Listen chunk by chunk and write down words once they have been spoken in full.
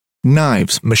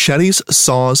Knives, machetes,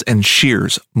 saws, and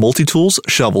shears, multi-tools,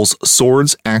 shovels,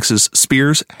 swords, axes,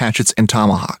 spears, hatchets, and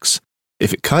tomahawks.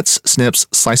 If it cuts, snips,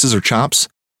 slices, or chops,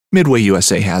 Midway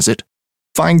USA has it.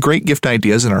 Find great gift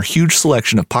ideas in our huge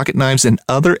selection of pocket knives and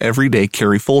other everyday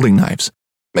carry folding knives.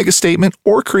 Make a statement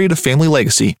or create a family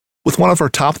legacy with one of our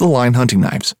top-of-the-line hunting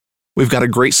knives. We've got a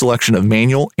great selection of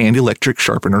manual and electric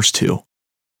sharpeners, too.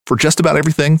 For just about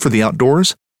everything for the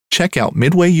outdoors, check out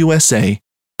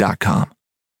MidwayUSA.com.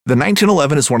 The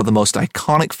 1911 is one of the most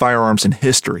iconic firearms in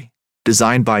history.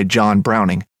 Designed by John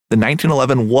Browning, the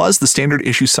 1911 was the standard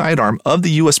issue sidearm of the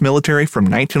U.S. military from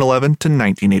 1911 to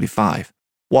 1985.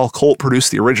 While Colt produced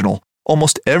the original,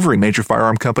 almost every major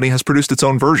firearm company has produced its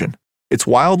own version. It's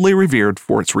wildly revered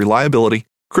for its reliability,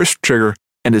 crisp trigger,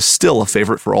 and is still a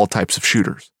favorite for all types of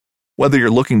shooters. Whether you're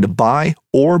looking to buy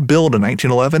or build a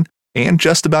 1911 and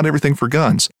just about everything for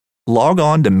guns, log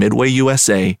on to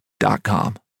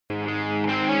MidwayUSA.com.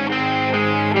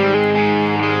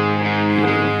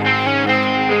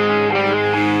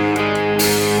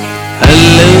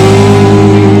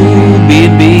 Hello,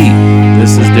 B&B.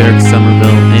 This is Derek Somerville,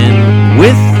 and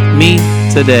with me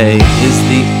today is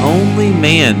the only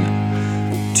man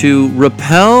to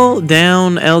rappel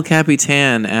down El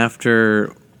Capitan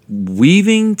after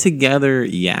weaving together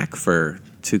yak fur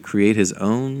to create his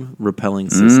own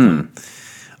rappelling system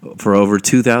for over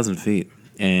 2,000 feet.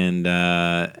 And,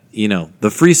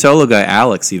 the free solo guy,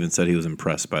 Alex, even said he was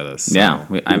impressed by this. So. Yeah,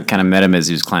 I kind of met him as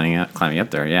he was climbing up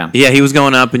there, yeah. Yeah, he was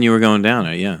going up and you were going down,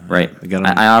 yeah. Right.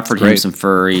 I offered him some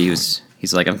fur. He's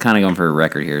like, I'm kind of going for a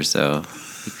record here, so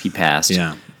he passed.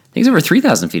 Yeah. I think it's over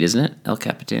 3,000 feet, isn't it, El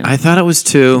Capitan? I thought it was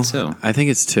 2. I think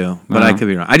it's 2, but I could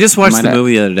be wrong. I just watched the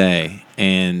movie the other day,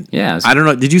 and I don't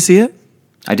know. Did you see it?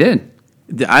 I did.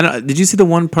 Did you see the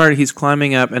one part he's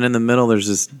climbing up, and in the middle there's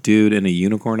this dude in a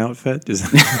unicorn outfit? That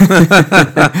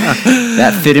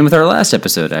fit in with our last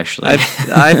episode, actually.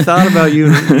 I thought about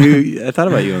you. I thought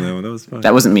about you on that one. That was fun.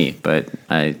 That wasn't me, but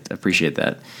I appreciate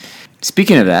that.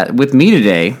 Speaking of that, with me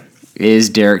today is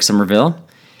Derek Somerville.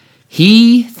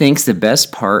 He thinks the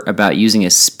best part about using a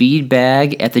speed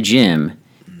bag at the gym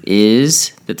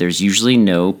is that there's usually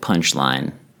no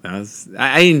punchline. I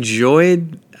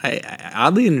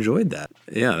oddly enjoyed that.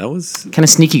 Yeah, that was kind of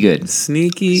sneaky good.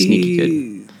 Sneaky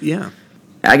good. Yeah.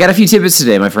 I got a few tidbits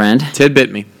today, my friend.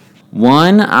 Tidbit me.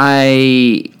 One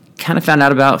I kind of found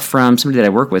out about from somebody that I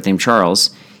work with named Charles.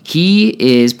 He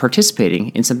is participating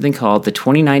in something called the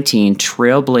 2019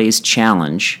 Trailblaze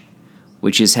Challenge,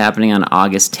 which is happening on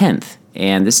August 10th.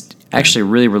 And this actually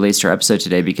really relates to our episode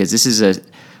today because this is a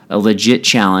legit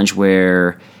challenge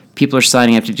where people are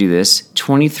signing up to do this,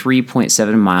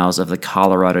 23.7 miles of the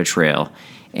Colorado Trail.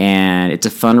 And it's a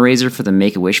fundraiser for the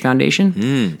Make-A-Wish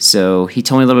Foundation. So he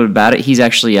told me a little bit about it. He's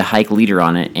actually a hike leader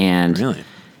on it. And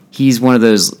he's one of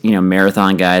those,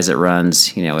 marathon guys that runs,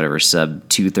 sub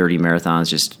 2:30 marathons,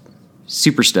 just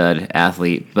super stud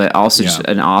athlete, but also just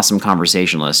an awesome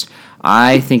conversationalist.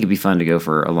 I think it'd be fun to go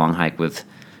for a long hike with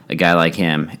a guy like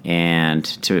him and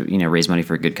to, raise money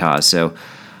for a good cause. So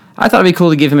I thought it'd be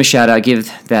cool to give him a shout out,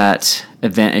 give that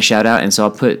event a shout out, and so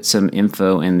I'll put some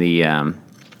info in the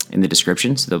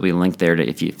description. So there'll be a link there to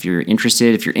if you're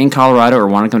interested, if you're in Colorado or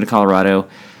want to come to Colorado,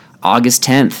 August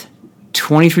 10th,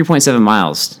 23.7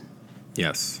 miles.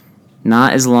 Yes.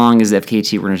 Not as long as the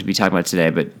FKT we're going to be talking about today,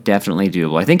 but definitely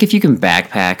doable. I think if you can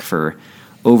backpack for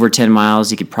over 10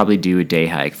 miles, you could probably do a day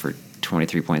hike for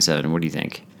 23.7. What do you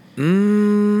think?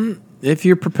 If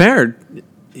you're prepared,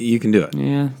 you can do it.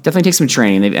 Yeah, definitely take some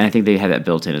training, and I think they have that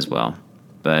built in as well.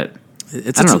 But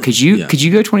I don't know. Could you go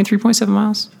 23.7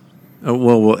 miles?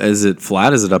 Well, is it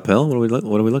flat? Is it uphill? What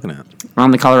are we looking at? On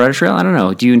the Colorado Trail? I don't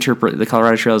know. Do you interpret the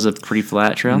Colorado Trail as a pretty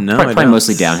flat trail? No, probably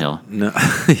mostly downhill. No,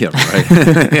 yeah,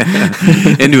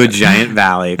 right. Into a giant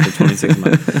valley for 26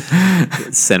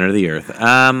 miles, center of the earth.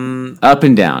 Up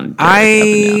and down.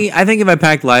 I think if I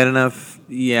packed light enough,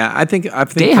 I think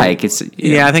day hike. It's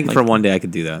I think for one day I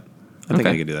could do that. I think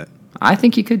I could do that. I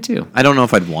think you could too. I don't know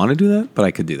if I'd want to do that, but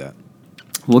I could do that.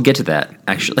 We'll get to that,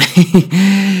 actually.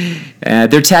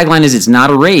 Their tagline is, "It's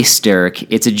not a race,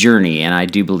 Derek. It's a journey," and I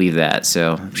do believe that.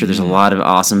 So I'm sure there's a lot of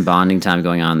awesome bonding time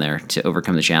going on there to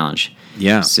overcome the challenge.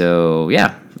 Yeah. So,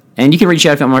 yeah. And you can reach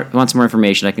out if you want some more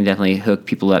information. I can definitely hook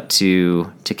people up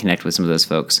to connect with some of those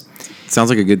folks.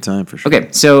 Sounds like a good time for sure. Okay,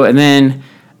 so and then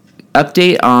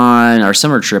update on our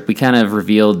summer trip. We kind of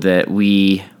revealed that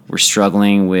we were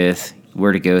struggling with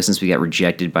where to go since we got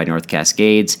rejected by North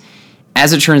Cascades.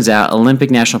 As it turns out,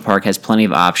 Olympic National Park has plenty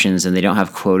of options, and they don't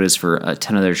have quotas for a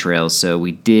ton of their trails. So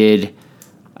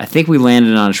I think we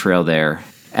landed on a trail there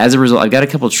As a result, I've got a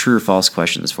couple true or false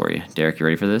questions for you. Derek, you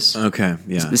ready for this? Okay,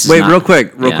 yeah. This is Wait, not- real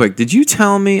quick. yeah. Did you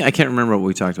tell me? I can't remember what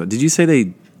we talked about. Did you say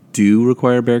they do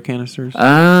require bear canisters?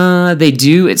 They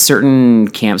do at certain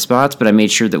camp spots, but I made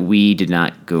sure that we did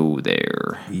not go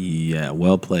there. Yeah,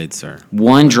 well played, sir.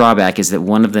 One drawback is that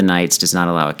one of the nights does not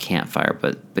allow a campfire,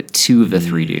 but two of the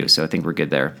three do. So I think we're good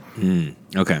there.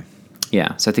 Okay.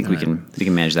 Yeah, so I think we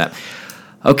can manage that.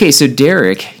 Okay, so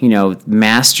Derek,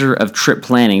 master of trip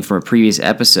planning from a previous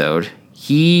episode,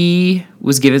 he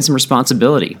was given some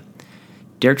responsibility.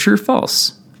 Derek, true or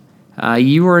false?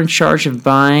 You were in charge of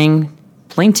buying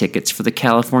plane tickets for the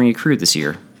California crew this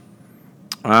year.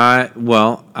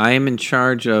 Well, I am in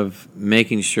charge of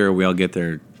making sure we all get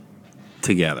there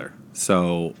together.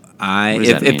 So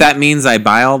if that means I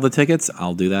buy all the tickets,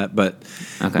 I'll do that. But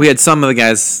we had some of the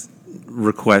guys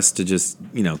request to just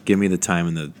give me the time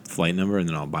and the flight number, and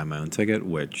then I'll buy my own ticket,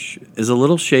 which is a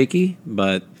little shaky.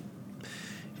 But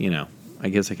I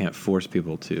guess I can't force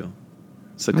people to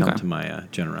succumb to my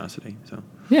generosity. So.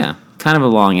 Yeah, kind of a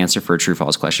long answer for a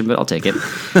true-false question, but I'll take it.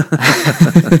 I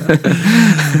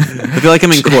feel like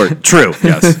I'm in court. True,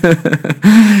 yes.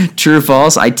 True or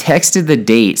false? I texted the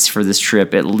dates for this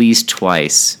trip at least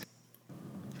twice.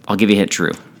 I'll give you a hint,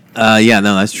 true. Yeah,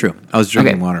 no, that's true. I was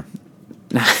drinking water.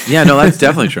 Yeah, no, that's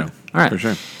definitely true. All right. For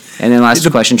sure. And then last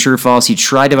question, true or false? He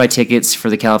tried to buy tickets for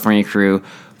the California crew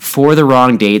for the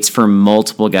wrong dates for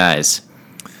multiple guys.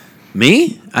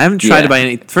 Me? I haven't tried to buy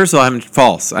any. First of all,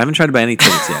 false. I haven't tried to buy any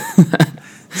tickets yet.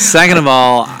 Second of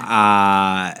all,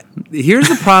 here's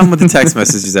the problem with the text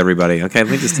messages, everybody. Okay, let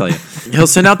me just tell you. He'll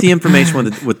send out the information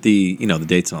with the the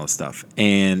dates and all this stuff.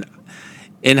 And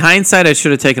in hindsight, I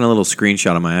should have taken a little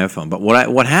screenshot on my iPhone. But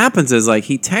what happens is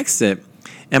he texts it,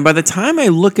 and by the time I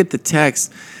look at the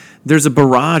text, there's a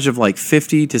barrage of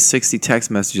 50 to 60 text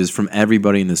messages from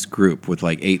everybody in this group with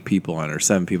 8 people on it or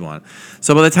 7 people on it.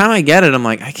 So by the time I get it, I'm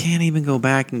like, I can't even go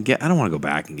back and I don't want to go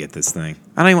back and get this thing.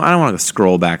 I don't want to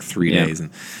scroll back 3 days. And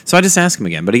so I just ask him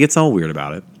again, but he gets all weird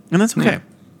about it, and that's okay. Yeah.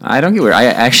 I don't get weird. I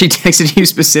actually texted you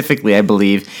specifically, I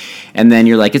believe, and then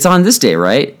you're like, it's on this day,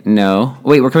 right? No.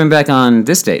 Wait, we're coming back on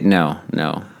this date. No,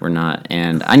 we're not.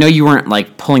 And I know you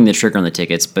weren't pulling the trigger on the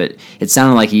tickets, but it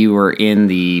sounded like you were in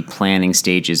the planning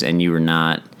stages and you were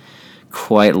not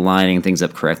quite lining things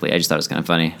up correctly. I just thought it was kind of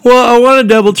funny. Well, I want to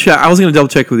double check. I was going to double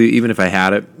check with you even if I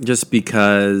had it, just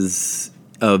because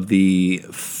of the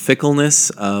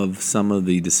fickleness of some of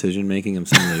the decision making of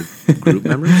some of the group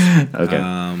members.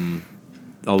 Okay.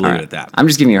 I'll leave it at that. I'm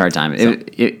just giving you a hard time. So,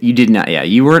 you did not. Yeah,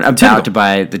 you weren't about to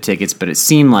buy the tickets, but it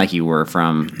seemed like you were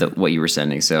from what you were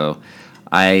sending. So,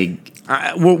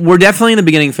 we're definitely in the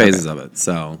beginning phases of it.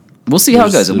 So we'll see how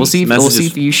it goes. We'll see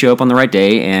if you show up on the right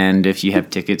day and if you have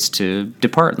tickets to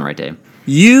depart on the right day.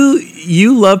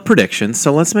 You love predictions,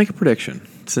 so let's make a prediction.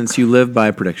 Since you live by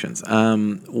predictions,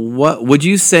 what would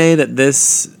you say that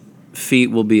this feat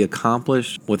will be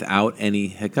accomplished without any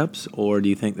hiccups, or do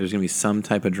you think there's going to be some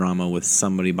type of drama with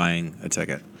somebody buying a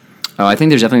ticket? Oh, I think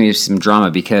there's definitely some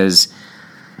drama because,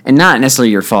 and not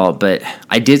necessarily your fault, but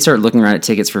I did start looking around at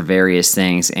tickets for various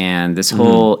things, and this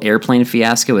whole airplane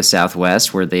fiasco with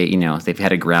Southwest, where they've had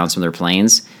to ground some of their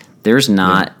planes. There's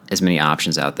not as many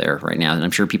options out there right now, and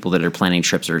I'm sure people that are planning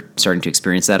trips are starting to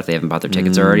experience that if they haven't bought their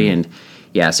tickets already. And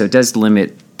so it does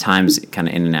limit times kind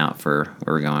of in and out for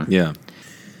where we're going. Yeah.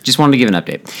 Just wanted to give an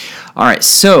update. All right,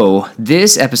 so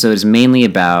this episode is mainly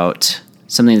about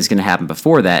something that's going to happen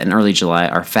before that in early July,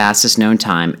 our fastest known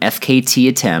time, FKT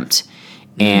attempt,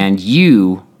 and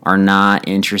you are not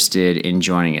interested in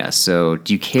joining us. So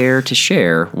do you care to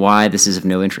share why this is of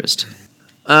no interest?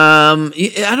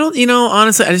 I don't,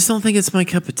 honestly, I just don't think it's my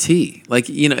cup of tea.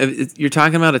 You're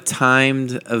talking about a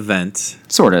timed event.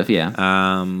 Sort of,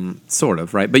 yeah. Sort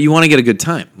of, right? But you want to get a good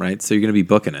time, right? So you're going to be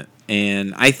booking it.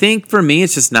 And I think for me,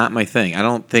 it's just not my thing. I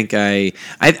don't think I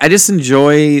just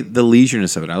enjoy the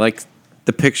leisureness of it. I like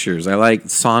the pictures. I like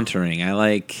sauntering. I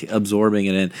like absorbing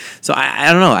it in. So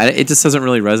I don't know. It just doesn't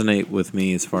really resonate with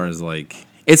me as far as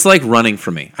it's like running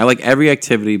for me. I like every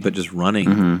activity, but just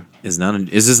running is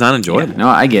just not enjoyable. Yeah, no,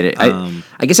 I get it.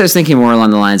 I guess I was thinking more along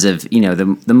the lines of,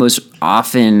 the most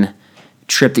often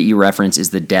trip that you reference is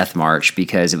the Death March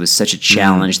because it was such a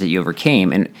challenge that you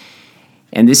overcame.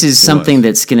 And this is something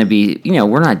that's going to be,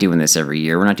 we're not doing this every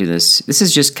year. We're not doing this. This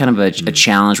is just kind of a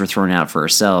challenge we're throwing out for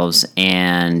ourselves.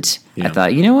 And I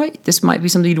thought, you know what? This might be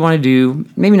something you'd want to do.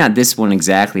 Maybe not this one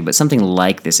exactly, but something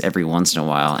like this every once in a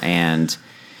while. And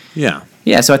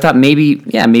Yeah, so I thought maybe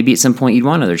at some point you'd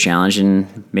want another challenge,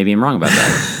 and maybe I'm wrong about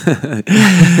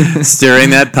that. Stirring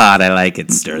that pot, I like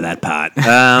it. Stir that pot.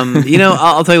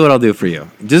 I'll tell you what I'll do for you.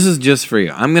 This is just for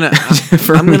you. I'm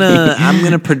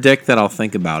gonna predict that I'll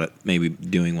think about it, maybe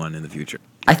doing one in the future.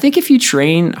 I think if you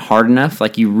train hard enough,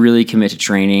 like you really commit to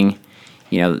training,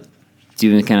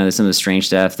 doing kind of some of the strange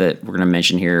stuff that we're gonna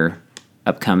mention here,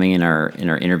 upcoming in our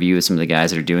interview with some of the guys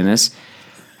that are doing this.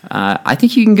 I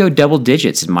think you can go double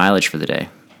digits in mileage for the day.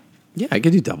 Yeah, I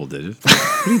could do double digits.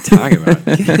 What are you talking about?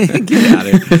 Get out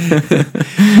of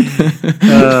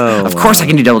here. Of course I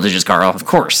can do double digits, Carl. Of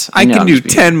course. I can do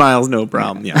 10 miles, no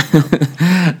problem. Yeah.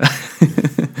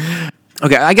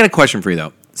 Okay, I got a question for you,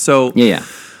 though. So yeah.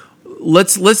 Well,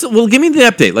 give me the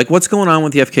update. Like, what's going on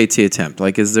with the FKT attempt?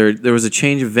 Like, there was a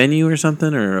change of venue or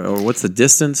something, or what's the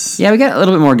distance? Yeah, we got a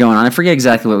little bit more going on. I forget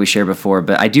exactly what we shared before,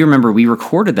 but I do remember we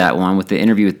recorded that one with the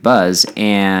interview with Buzz,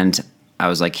 and I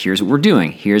was like, here's what we're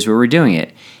doing. Here's where we're doing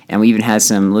it. And we even had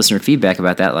some listener feedback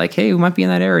about that, like, hey, we might be in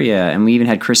that area. And we even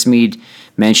had Chris Mead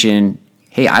mention,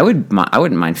 hey, I wouldn't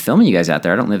mind filming you guys out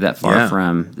there. I don't live that far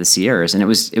from the Sierras. And it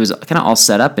was kind of all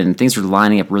set up, and things were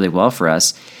lining up really well for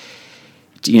us.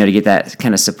 To get that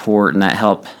kind of support and that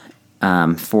help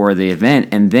for the event.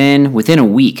 And then within a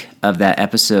week of that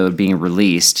episode being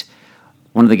released,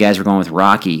 one of the guys we're going with,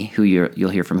 Rocky, who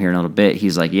you'll hear from here in a little bit,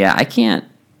 he's like, yeah, I can't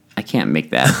make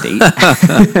that date.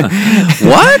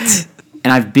 What?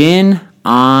 And I've been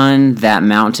on that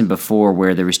mountain before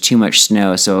where there was too much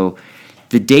snow. So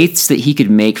the dates that he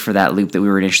could make for that loop that we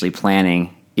were initially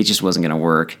planning, it just wasn't going to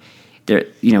work. We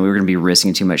were going to be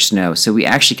risking too much snow. So we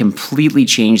actually completely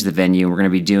changed the venue. We're going to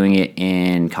be doing it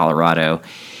in Colorado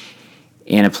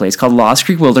in a place called Lost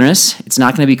Creek Wilderness. It's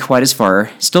not going to be quite as far,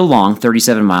 still long,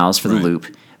 37 miles for the loop,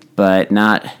 but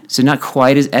not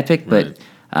quite as epic, but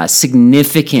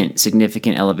significant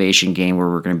elevation gain where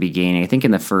we're going to be gaining. I think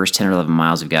in the first 10 or 11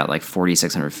 miles, we've got like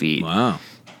 4,600 feet. Wow.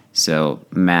 So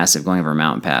massive, going over a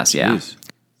mountain pass. Yeah. Jeez.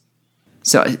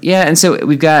 So, yeah. And so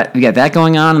we got that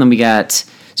going on, and then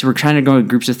so we're trying to go in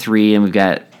groups of 3, and we've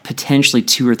got potentially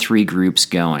 2 or 3 groups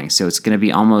going. So it's going to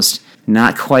be almost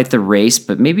not quite the race,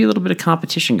 but maybe a little bit of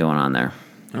competition going on there.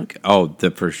 Okay. Oh,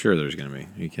 for sure there's going to be.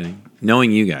 Are you kidding?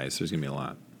 Knowing you guys, there's going to be a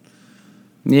lot.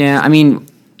 Yeah, I mean,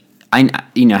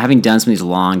 having done some of these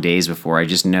long days before, I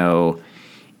just know,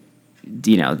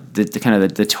 the kind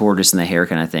of the tortoise and the hare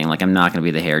kind of thing. Like, I'm not going to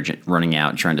be the hare running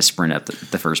out and trying to sprint up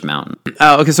the first mountain.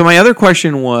 Okay, so my other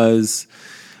question was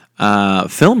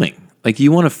filming. Like,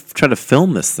 you want to try to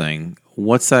film this thing.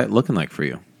 What's that looking like for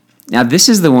you? Now, this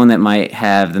is the one that might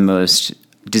have the most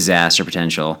disaster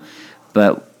potential,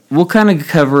 but we'll kind of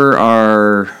cover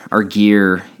our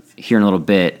gear here in a little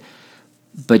bit.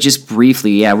 But just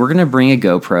briefly, yeah, we're going to bring a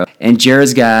GoPro. And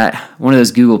Jared's got one of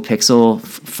those Google Pixel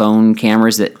phone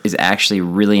cameras that is actually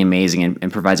really amazing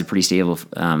and provides a pretty stable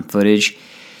footage.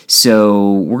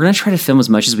 So we're going to try to film as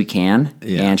much as we can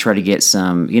and try to get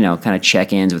some, kind of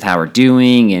check-ins with how we're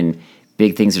doing and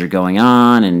big things that are going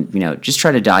on, and, just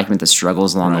try to document the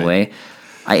struggles along the way.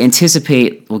 I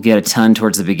anticipate we'll get a ton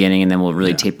towards the beginning, and then we'll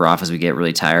really taper off as we get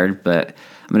really tired. But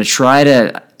I'm going to try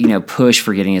to, push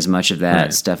for getting as much of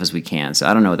that stuff as we can. So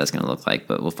I don't know what that's going to look like,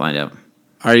 but we'll find out.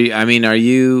 Are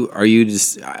you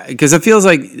just, because it feels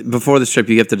like before this trip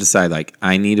you have to decide, like,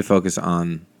 I need to focus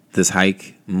on this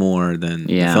hike more than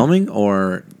the filming,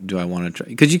 or do I want to try?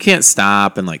 Because you can't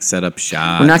stop and like set up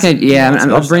shots. We're not gonna. Yeah,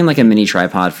 I'll bring like a mini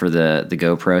tripod for the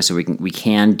GoPro, so we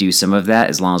can do some of that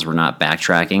as long as we're not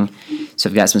backtracking. So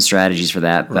I've got some strategies for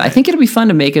that. But I think it'll be fun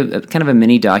to make a kind of a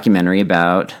mini documentary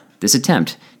about this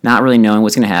attempt. Not really knowing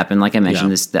what's going to happen. Like I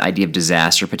mentioned, the idea of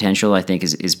disaster potential, I think,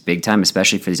 is big time,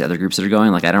 especially for these other groups that are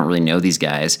going. Like, I don't really know these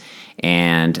guys,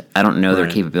 and I don't know their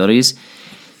capabilities,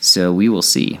 so we will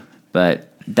see. But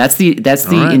that's the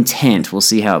intent. We'll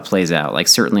see how it plays out. Like,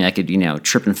 certainly I could,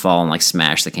 trip and fall and like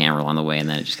smash the camera along the way, and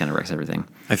then it just kind of wrecks everything.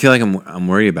 I feel like I'm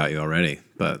worried about you already,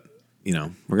 but we're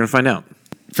gonna find out.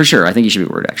 For sure. I think you should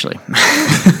be worried, actually.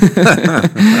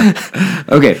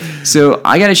 Okay, so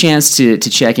I got a chance to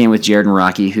check in with Jared and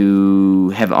Rocky,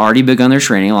 who have already begun their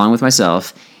training along with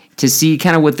myself, to see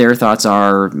kind of what their thoughts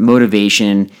are,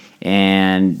 motivation,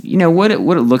 and what it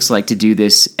looks like to do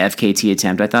this FKT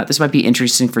attempt. I thought this might be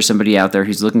interesting for somebody out there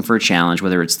who's looking for a challenge,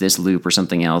 whether it's this loop or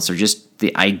something else, or just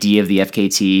the idea of the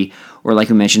FKT, or like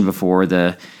we mentioned before,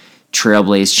 the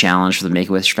Trailblaze Challenge for the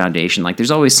Make-A-Wish Foundation. Like,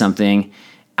 there's always something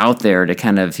out there to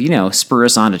kind of spur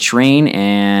us on to train,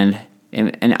 and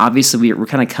obviously we're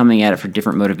kind of coming at it for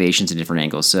different motivations and different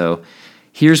angles. So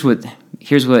here's what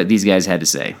these guys had to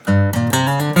say.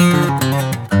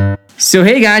 So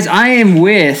hey guys, I am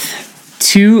with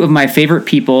 2 of my favorite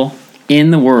people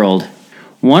in the world.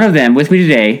 One of them with me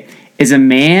today is a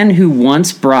man who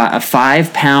once brought a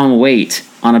 5-pound weight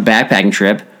on a backpacking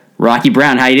trip. Rocky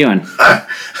Brown, how you doing?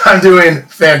 I'm doing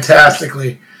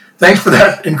fantastically. Thanks for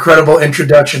that incredible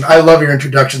introduction. I love your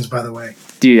introductions, by the way.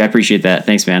 Dude, I appreciate that.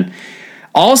 Thanks, man.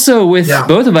 Also with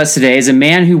both of us today is a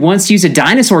man who once used a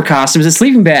dinosaur costume as a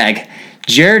sleeping bag.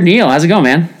 Jared Neal, how's it going,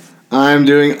 man? I'm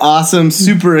doing awesome.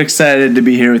 Super excited to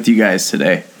be here with you guys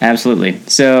today. Absolutely.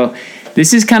 So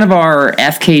this is kind of our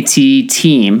FKT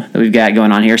team that we've got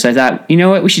going on here. So I thought, you know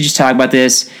what, we should just talk about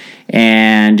this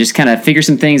and just kind of figure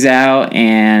some things out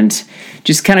and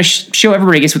just kind of show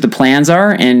everybody, I guess, what the plans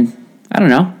are. And I don't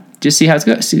know, just see how it's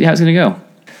going to go.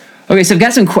 Okay, so I've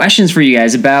got some questions for you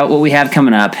guys about what we have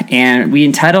coming up. And we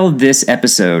entitled this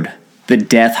episode, The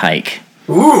Death Hike.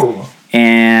 Ooh.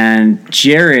 And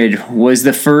Jared was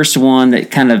the first one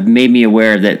that kind of made me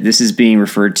aware that this is being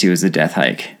referred to as the Death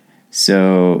Hike.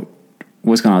 So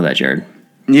what's going on with that, Jared?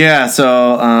 Yeah,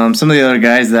 so some of the other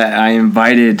guys that I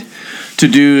invited to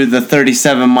do the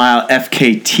 37-mile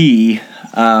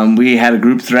FKT, we had a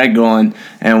group thread going,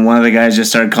 and one of the guys just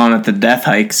started calling it the Death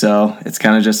Hike, so it's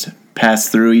kind of just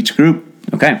passed through each group.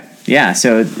 Okay, yeah,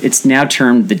 so it's now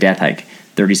termed the Death Hike,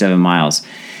 37 miles.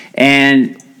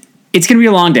 And it's going to be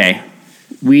a long day.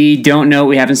 We don't know what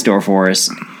we have in store for us.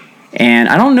 And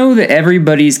I don't know that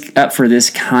everybody's up for this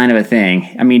kind of a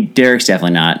thing. I mean, Derek's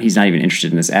definitely not. He's not even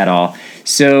interested in this at all.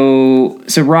 So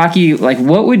Rocky, like,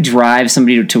 what would drive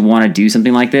somebody to want to do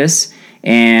something like this?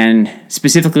 And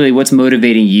specifically, what's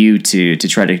motivating you to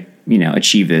try to,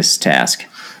 achieve this task?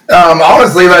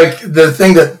 Honestly, like, the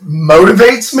thing that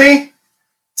motivates me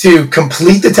to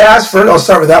complete the task, first, I'll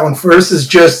start with that one first, is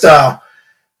just,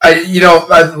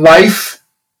 life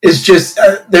is just,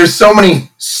 there's so many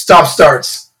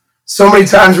stop-starts. So many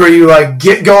times where you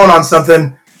get going on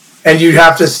something and you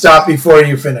have to stop before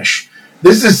you finish.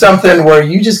 This is something where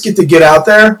you just get to get out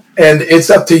there and it's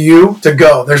up to you to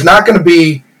go. There's not going to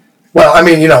be,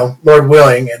 Lord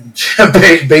willing, and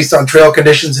based on trail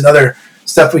conditions and other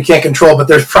stuff we can't control, but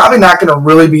there's probably not going to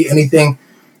really be anything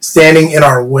standing in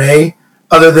our way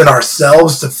other than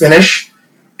ourselves to finish.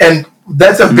 And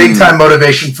that's a big time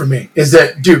motivation for me, is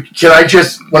that, dude, can I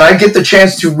just, when I get the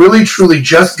chance to really, truly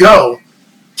just go,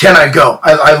 can I go?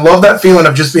 I love that feeling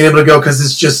of just being able to go, because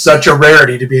it's just such a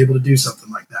rarity to be able to do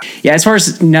something like that. Yeah, as far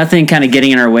as nothing kind of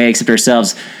getting in our way except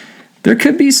ourselves, there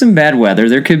could be some bad weather.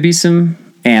 There could be some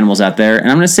animals out there. And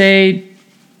I'm going to say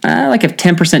like a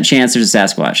 10% chance there's a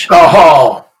Sasquatch.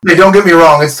 Oh, hey, don't get me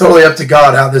wrong. It's totally up to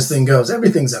God how this thing goes.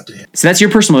 Everything's up to him. So that's your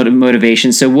personal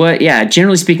motivation. So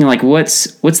generally speaking, like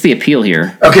what's the appeal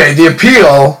here? Okay, the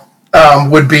appeal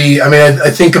would be,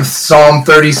 I think of Psalm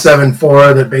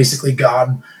 37:4, that basically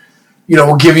God,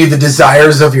 will give you the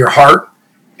desires of your heart.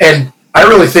 And I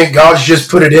really think God's just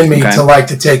put it in me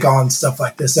to take on stuff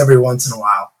like this every once in a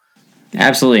while.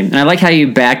 Absolutely. And I like how you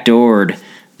backdoored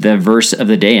the verse of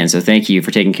the day. And so thank you for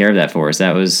taking care of that for us.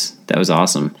 That was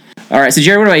awesome. All right. So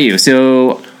Jared, what about you?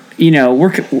 So,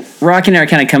 Rocky and I are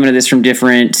kind of coming to this for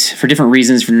different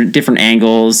reasons, from different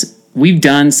angles. We've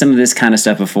done some of this kind of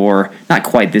stuff before, not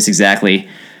quite this exactly,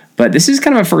 but this is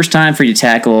kind of a first time for you to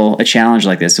tackle a challenge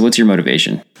like this. So what's your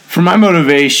motivation? For my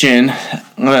motivation,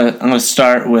 I'm gonna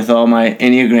start with all my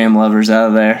Enneagram lovers out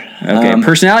of there. Okay,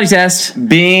 personality test.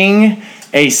 Being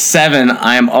a 7,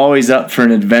 I am always up for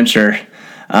an adventure.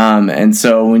 And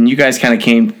so when you guys kind of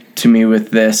came to me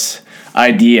with this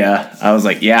idea, I was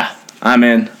like, yeah, I'm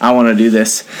in. I want to do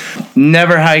this.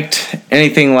 Never hiked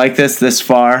anything like this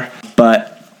far, but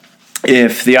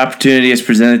if the opportunity is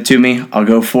presented to me, I'll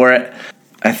go for it.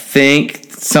 I think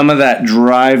some of that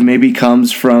drive maybe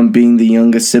comes from being the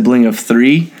youngest sibling of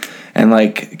 3 and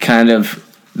kind of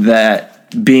that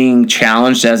being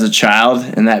challenged as a child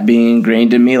and that being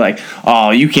ingrained in me, oh,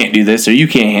 you can't do this or you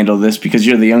can't handle this because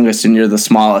you're the youngest and you're the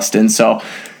smallest. And so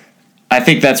I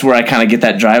think that's where I kind of get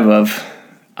that drive of,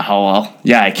 oh, well,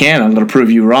 yeah, I can. I'm going to prove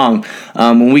you wrong.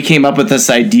 When we came up with this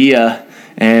idea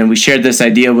and we shared this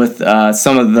idea with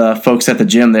some of the folks at the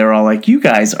gym, they were all like, you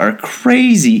guys are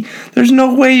crazy. There's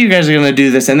no way you guys are going to do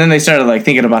this. And then they started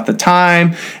thinking about the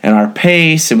time and our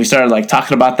pace, and we started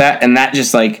talking about that. And that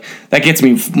just that gets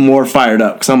me more fired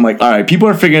up, because I'm like, all right, people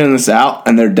are figuring this out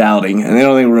and they're doubting and they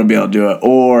don't think we're going to be able to do it,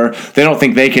 or they don't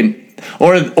think they can,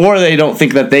 or they don't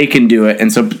think that they can do it.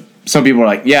 And so some people are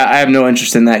like, yeah, I have no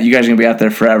interest in that. You guys are going to be out there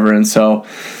forever. And so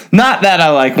not that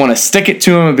I want to stick it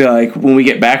to them and be like, when we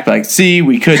get back, see,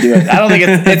 we could do it. I don't think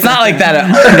it's not like that.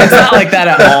 It's not like that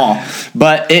at all.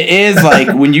 But it is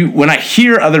when I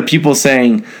hear other people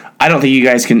saying, I don't think you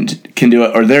guys can do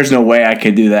it, or there's no way I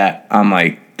could do that, I'm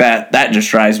like, that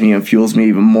just drives me and fuels me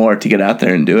even more to get out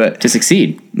there and do it. To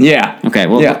succeed. Yeah. Okay.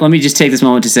 Well, yeah. Let me just take this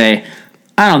moment to say,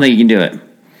 I don't think you can do it.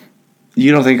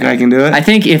 You don't think I can do it? I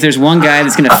think if there's one guy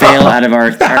that's going to fail out of our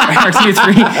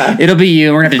 2-3, it'll be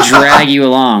you. We're going to have to drag you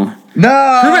along.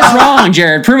 No! Prove us wrong,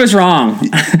 Jared. Prove us wrong.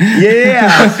 Yeah.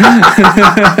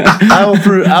 I will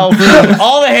prove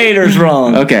all the haters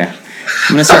wrong. Okay. I'm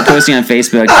going to start posting on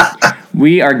Facebook.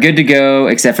 We are good to go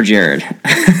except for Jared.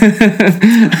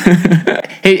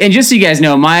 Hey, and just so you guys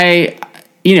know,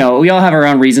 we all have our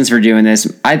own reasons for doing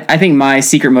this. I think my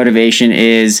secret motivation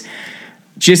is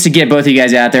just to get both of you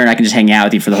guys out there and I can just hang out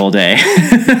with you for the whole day.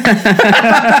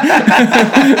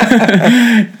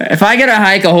 If I get to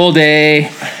hike a whole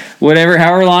day,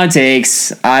 however long it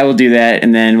takes, I will do that,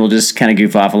 and then we'll just kind of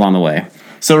goof off along the way.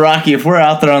 So, Rocky, if we're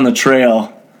out there on the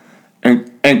trail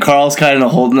and Carl's kind of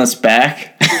holding us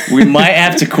back, we might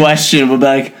have to question. We'll be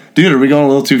like, dude, are we going a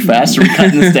little too fast? Are we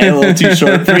cutting this day a little too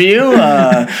short for you?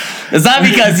 It's not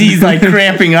because he's like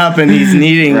cramping up and he's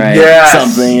needing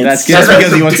something. It's just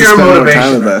because he wants to spend more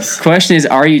time with us. Question is,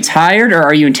 are you tired or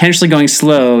are you intentionally going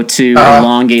slow to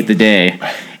elongate the day?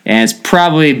 And it's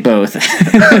probably both.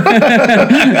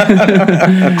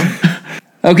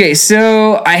 Okay,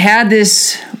 so I had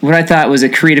this, what I thought was a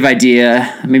creative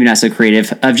idea, maybe not so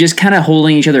creative, of just kind of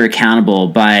holding each other accountable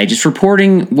by just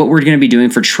reporting what we're going to be doing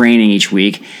for training each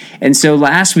week. And so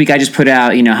last week I just put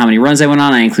out, how many runs I went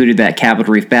on. I included that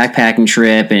Capitol Reef backpacking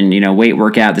trip and, weight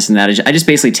workout, this and that. I just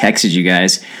basically texted you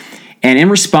guys. And in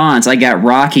response, I got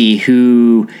Rocky,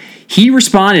 who... He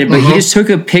responded, but he just took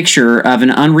a picture of an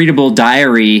unreadable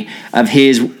diary of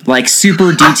his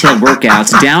super detailed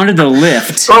workouts down to the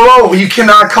lift. Oh, you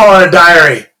cannot call it a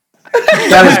diary.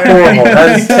 That is horrible.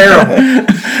 That is terrible.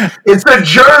 It's a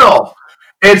journal.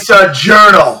 It's a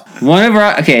journal.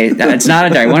 It's not a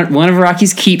diary. One of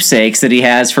Rocky's keepsakes that he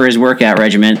has for his workout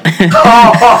regimen.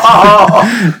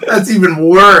 That's even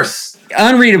worse.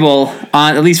 Unreadable,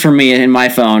 at least for me in my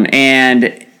phone,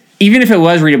 and even if it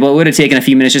was readable, it would have taken a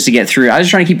few minutes just to get through. I was just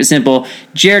trying to keep it simple.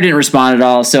 Jared didn't respond at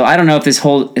all, so I don't know if his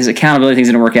accountability thing's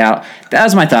going to work out. That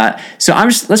was my thought. So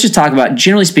let's just talk about,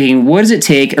 generally speaking, what does it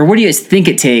take, or what do you guys think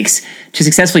it takes to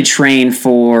successfully train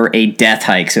for a death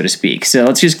hike, so to speak? So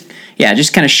let's just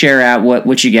kind of share out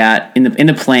what you got in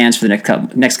the plans for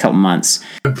the next couple months.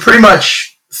 Pretty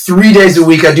much 3 days a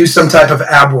week, I do some type of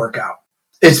ab workout.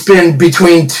 It's been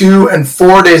between 2 and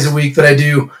 4 days a week that I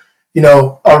do,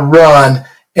 a run.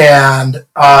 And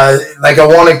I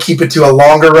want to keep it to a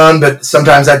longer run, but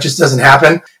sometimes that just doesn't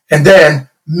happen. And then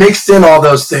mixed in all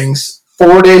those things,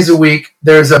 4 days a week,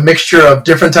 there's a mixture of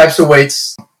different types of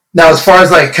weights. Now, as far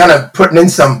as kind of putting in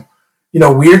some,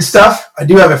 weird stuff, I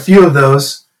do have a few of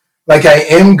those. I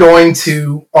am going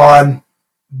to, on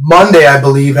Monday, I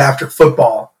believe, after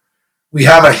football, we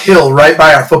have a hill right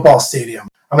by our football stadium.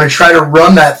 I'm going to try to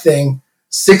run that thing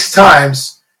 6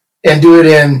 times and do it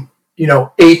in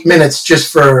 8 minutes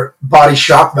just for body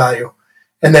shock value.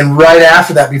 And then right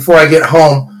after that, before I get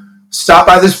home, stop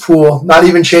by this pool, not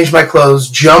even change my clothes,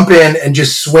 jump in and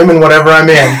just swim in whatever I'm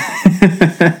in.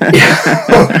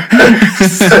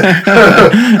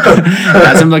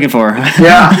 That's what I'm looking for.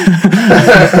 Yeah.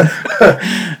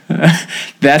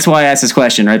 That's why I asked this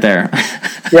question right there.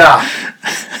 Yeah.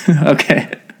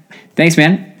 Okay. Thanks,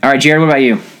 man. All right, Jared, what about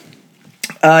you?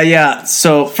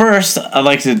 So first, I'd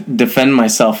like to defend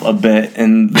myself a bit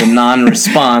in the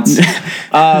non-response.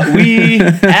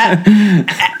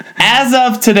 As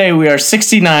of today, we are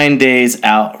 69 days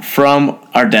out from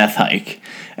our death hike.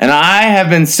 And I have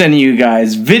been sending you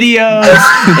guys videos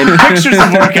and pictures of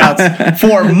workouts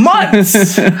for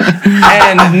months,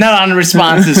 and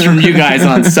non-responses from you guys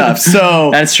on stuff. So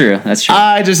that's true.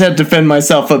 I just had to defend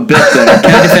myself a bit there.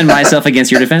 Can I defend myself against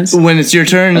your defense? When it's your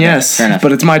turn, okay, yes.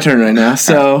 But it's my turn right now.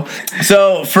 So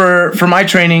for my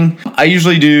training, I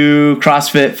usually do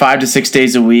CrossFit 5 to 6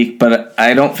 days a week, but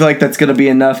I don't feel like that's going to be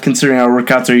enough considering our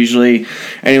workouts are usually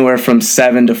anywhere from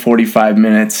 7 to 45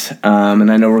 minutes.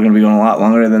 And I know we're going to be going a lot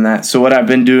longer than that. So what I've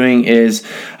been doing is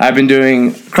I've been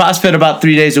doing CrossFit about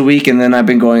 3 days a week, and then I've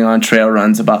been going on trail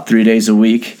runs about 3 days a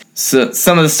week. So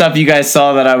some of the stuff you guys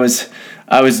saw that I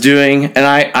was doing, and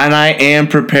I am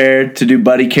prepared to do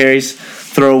buddy carries.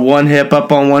 Throw one hip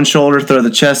up on one shoulder, throw the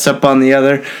chest up on the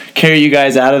other, carry you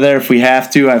guys out of there if we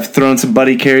have to. I've thrown some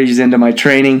buddy carries into my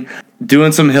training,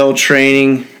 doing some hill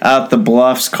training out the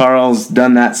bluffs. Carl's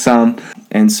done that some.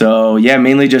 And so,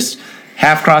 mainly just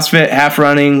half CrossFit, half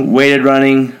running, weighted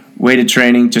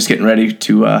training, just getting ready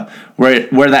to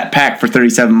wear that pack for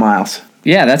 37 miles.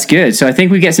 Yeah, that's good. So I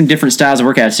think we get some different styles of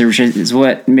workouts, which is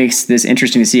what makes this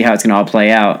interesting to see how it's going to all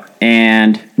play out.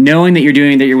 And knowing that you're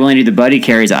willing to do the buddy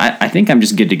carries, I think I'm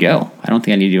just good to go. I don't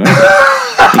think I need to do anything.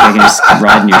 I think I can just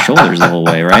ride on your shoulders the whole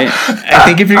way, right? I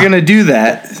think if you're going to do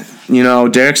that,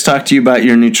 Derek's talked to you about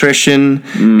your nutrition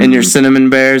and your cinnamon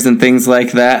bears and things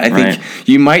like that. I think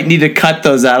you might need to cut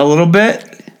those out a little bit.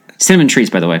 Cinnamon treats,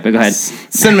 by the way, but go ahead.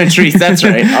 Cinnamon treats, that's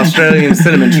right. Australian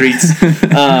cinnamon treats.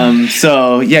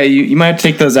 So yeah, you might have to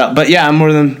take those out. But yeah, I'm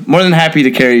more than happy to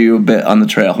carry you a bit on the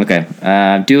trail.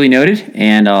 Okay, duly noted,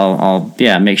 and I'll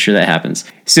make sure that happens.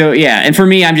 So yeah, and for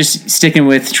me, I'm just sticking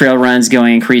with trail runs,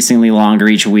 going increasingly longer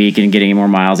each week, and getting more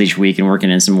miles each week, and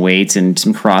working in some weights and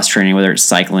some cross training, whether it's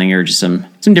cycling or just some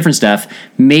different stuff.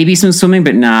 Maybe some swimming,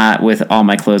 but not with all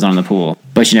my clothes on in the pool.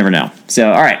 But you never know.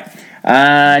 So all right.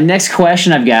 Next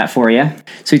question I've got for you.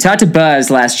 So we talked to Buzz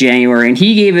last January, and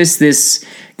he gave us this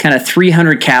kind of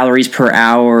 300 calories per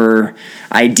hour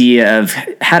idea of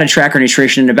how to track our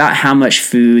nutrition and about how much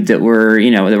food that we're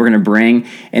going to bring.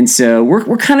 And so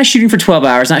we're kind of shooting for 12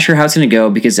 hours. Not sure how it's going to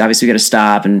go because obviously we got to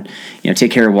stop and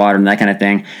take care of water and that kind of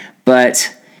thing.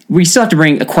 But we still have to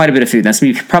bring quite a bit of food. That's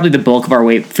going to be probably the bulk of our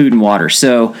weight, food and water.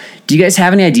 So do you guys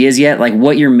have any ideas yet, like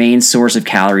what your main source of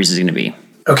calories is going to be?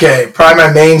 Okay, probably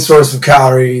my main source of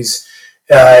calories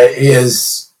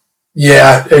it's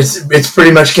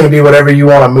pretty much going to be whatever you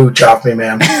want to mooch off me,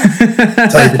 man. Tell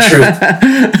you the truth.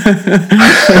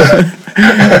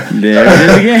 There it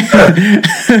is again.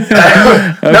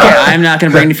 Okay, I'm not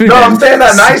going to bring any food. No, then. I'm saying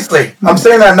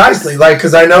that nicely. Like,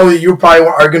 because I know that you probably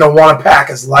are going to want to pack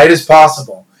as light as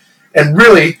possible. And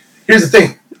really, here's the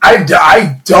thing. I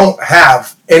don't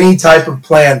have any type of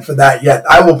plan for that yet.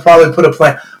 I will probably put a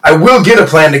plan. I will get a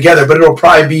plan together, but it'll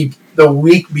probably be the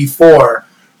week before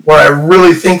where I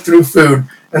really think through food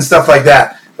and stuff like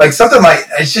that. Like something like,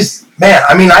 it's just, man,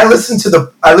 I mean, I listened to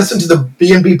the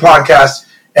B&B podcast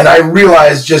and I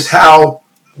realized just how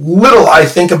little I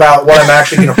think about what I'm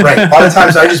actually going to bring. A lot of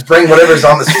times I just bring whatever's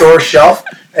on the store shelf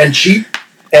and cheap,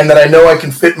 and that I know I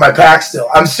can fit in my pack still.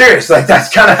 I'm serious. Like,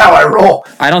 that's kind of how I roll.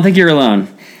 I don't think you're alone.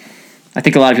 I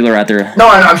think a lot of people are out there. No,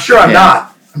 I'm sure I'm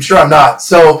not. I'm sure I'm not.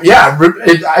 So, yeah,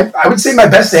 I would say my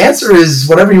best answer is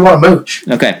whatever you want to mooch.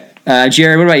 Okay.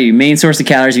 Jared, what about you? Main source of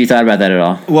calories, have you thought about that at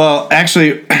all? Well,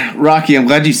 actually, Rocky, I'm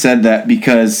glad you said that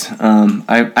because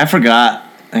I forgot,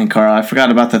 and Carl, I forgot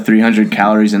about the 300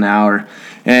 calories an hour.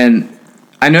 And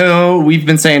I know we've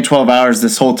been saying 12 hours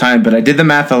this whole time, but I did the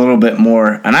math a little bit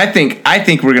more. And I think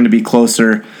we're going to be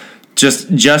closer,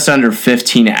 just under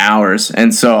 15 hours.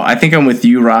 And so I think I'm with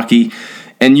you, Rocky.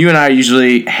 And you and I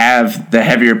usually have the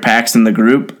heavier packs in the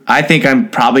group. I think I'm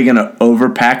probably going to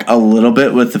overpack a little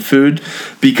bit with the food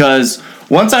because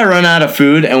once I run out of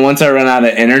food and once I run out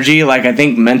of energy, like I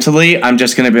think mentally I'm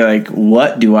just going to be like,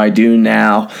 what do I do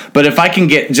now? But if I can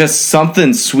get just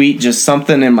something sweet, just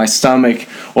something in my stomach,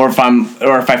 or if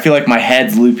I feel like my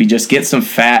head's loopy, just get some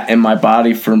fat in my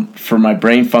body for my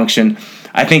brain function,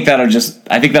 I think that'll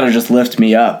just lift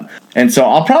me up. And so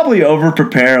I'll probably over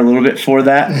prepare a little bit for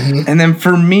that. Mm-hmm. And then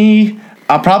for me,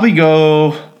 I'm probably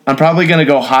going to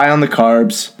go high on the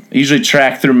carbs. I usually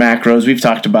track through macros. We've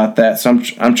talked about that. So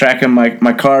I'm tracking my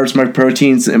carbs, my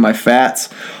proteins, and my fats.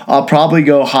 I'll probably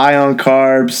go high on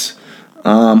carbs,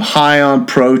 high on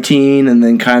protein, and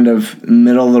then kind of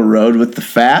middle of the road with the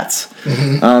fats.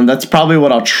 Mm-hmm. That's probably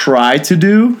what I'll try to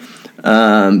do.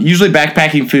 Usually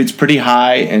backpacking food's pretty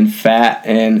high in fat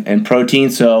and protein.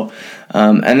 So,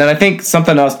 and then I think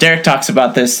something else, Derek talks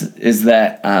about this, is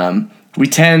that we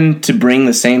tend to bring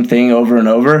the same thing over and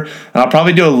over. And I'll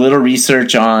probably do a little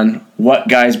research on what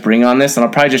guys bring on this, and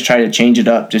I'll probably just try to change it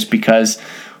up just because,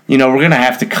 we're going to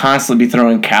have to constantly be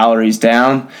throwing calories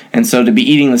down. And so to be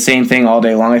eating the same thing all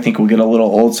day long, I think we'll get a little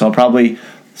old. So I'll probably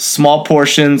small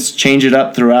portions, change it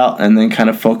up throughout, and then kind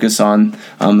of focus on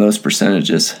those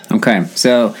percentages. Okay,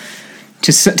 so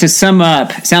to sum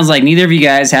up, sounds like neither of you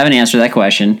guys have an answer to that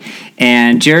question.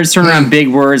 And Jared's throwing around big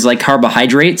words like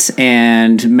carbohydrates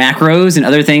and macros and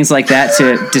other things like that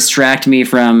to distract me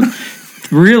from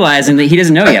realizing that he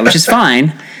doesn't know yet, which is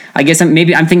fine. I guess I'm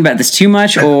thinking about this too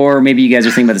much, or maybe you guys are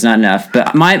thinking about this not enough.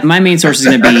 But my main source is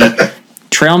going to be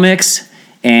trail mix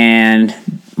and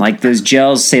like those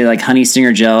gels, say like honey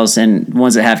stinger gels, and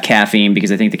ones that have caffeine,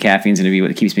 because I think the caffeine is going to be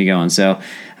what keeps me going. So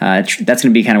that's going to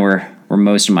be kind of where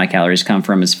most of my calories come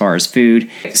from as far as food.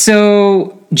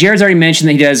 So Jared's already mentioned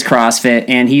that he does CrossFit,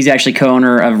 and he's actually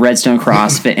co-owner of Redstone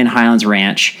CrossFit in Highlands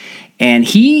Ranch. And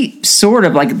he sort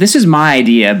of, like, this is my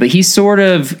idea, but he sort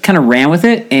of kind of ran with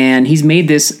it, and he's made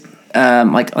this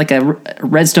like a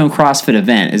Redstone CrossFit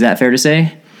event. Is that fair to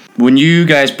say? When you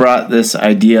guys brought this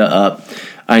idea up,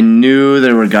 I knew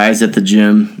there were guys at the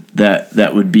gym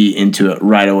that would be into it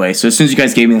right away. So as soon as you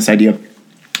guys gave me this idea,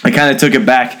 I kind of took it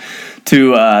back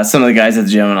to some of the guys at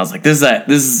the gym, and I was like, "This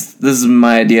is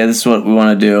my idea. This is what we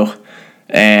want to do."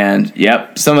 And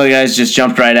yep, some of the guys just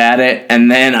jumped right at it. And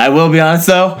then I will be honest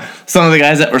though, some of the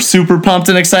guys that were super pumped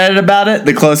and excited about it,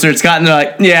 the closer it's gotten, they're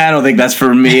like, yeah, I don't think that's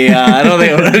for me. I don't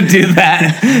think I'm going to do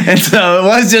that. And so it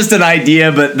was just an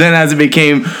idea. But then as it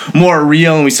became more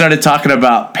real and we started talking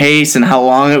about pace and how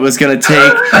long it was going to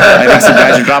take, I think some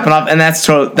guys are dropping off. And that's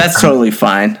totally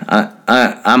fine.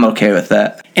 I'm okay with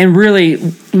that. And really,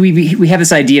 we have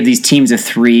this idea of these teams of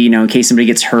 3, in case somebody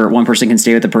gets hurt, one person can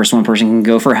stay with the person, one person can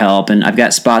go for help. And I've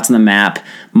got spots on the map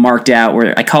marked out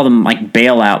where I call them like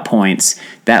bailout points.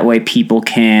 That way people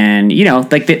can,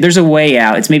 there's a way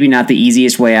out. It's maybe not the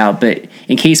easiest way out, but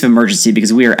in case of emergency,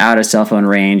 because we are out of cell phone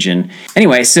range. And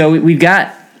anyway, so we've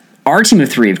got our team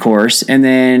of 3, of course, and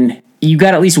then you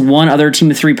got at least one other team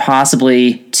of 3,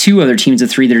 possibly 2 other teams of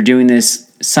 3 that are doing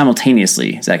this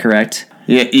simultaneously. Is that correct?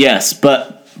 Yes,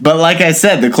 but like I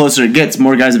said, the closer it gets,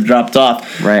 more guys have dropped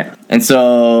off. Right. And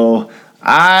so,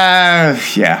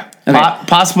 okay.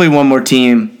 Possibly one more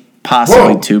team,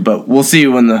 possibly 2, but we'll see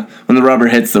when the rubber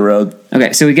hits the road.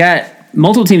 Okay, so we got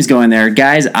multiple teams going there.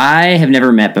 Guys I have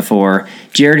never met before.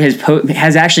 Jared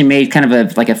has actually made kind of a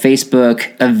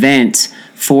Facebook event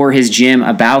for his gym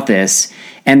about this.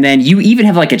 And then you even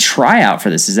have like a tryout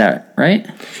for this. Is that right?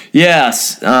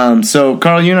 Yes. So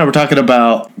Carl, you and I were talking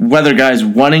about whether guys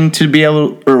wanting to be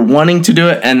able or wanting to do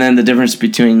it, and then the difference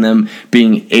between them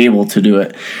being able to do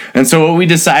it. And so what we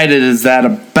decided is that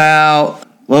about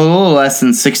a little less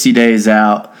than 60 days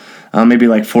out, maybe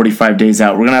like 45 days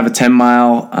out, we're going to have a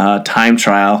 10-mile time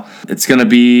trial. It's going to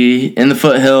be in the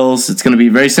foothills. It's going to be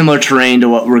very similar terrain to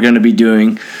what we're going to be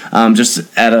doing,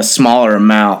 just at a smaller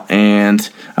amount. And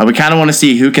we kind of want to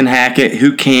see who can hack it,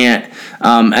 who can't.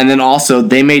 And then also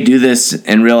they may do this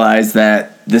and realize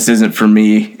that this isn't for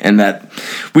me, and that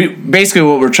basically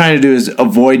what we're trying to do is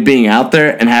avoid being out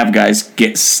there and have guys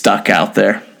get stuck out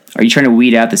there. Are you trying to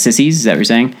weed out the sissies? Is that what you're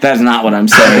saying? That is not what I'm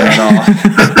saying at all.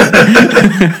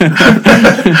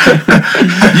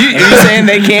 you saying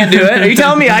they can't do it? Are you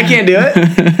telling me I can't do it?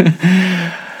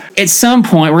 At some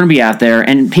point, we're going to be out there,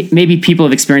 and maybe people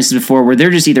have experienced it before, where they're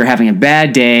just either having a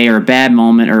bad day or a bad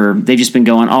moment, or they've just been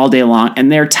going all day long, and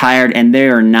they're tired, and they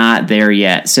are not there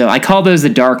yet. So I call those the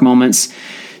dark moments.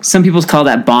 Some people call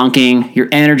that bonking. Your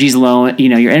energy's low.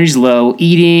 Your energy's low.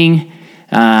 Eating,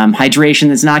 hydration,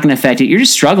 that's not going to affect it. You're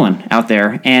just struggling out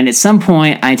there, and at some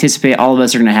point, I anticipate all of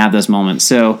us are going to have those moments.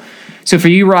 So for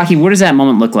you, Rocky, what does that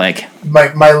moment look like?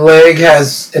 My leg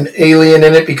has an alien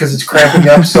in it because it's cramping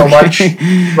up so much.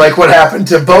 Like what happened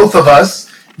to both of us.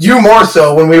 You more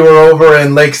so when we were over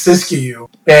in Lake Siskiyou.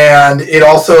 And it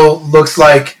also looks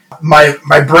like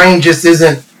my brain just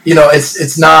isn't,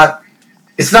 it's not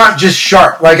just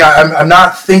sharp. Like I'm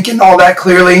not thinking all that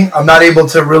clearly. I'm not able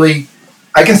to really,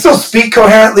 I can still speak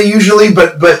coherently usually,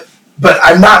 but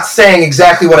I'm not saying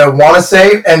exactly what I want to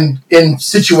say. And in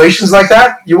situations like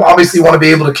that, you obviously want to be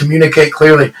able to communicate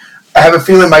clearly. I have a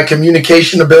feeling my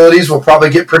communication abilities will probably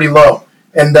get pretty low.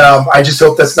 And I just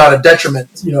hope that's not a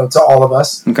detriment, to all of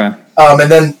us. Okay.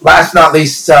 And then last but not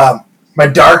least, my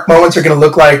dark moments are going to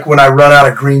look like when I run out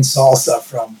of green salsa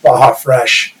from Baja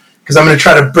Fresh. Because I'm going to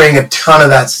try to bring a ton of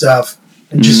that stuff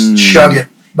and just chug it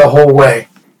the whole way.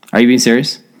 Are you being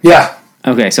serious? Yeah.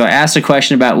 Okay, so I asked a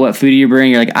question about what food do you bring.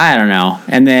 You're like, I don't know.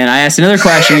 And then I asked another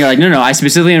question. You're like, no, I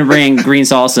specifically want to bring green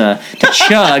salsa to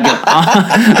chug.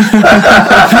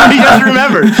 He doesn't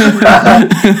remember.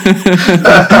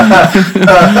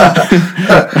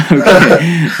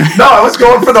 No, I was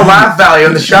going for the laugh value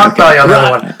and the shock value on that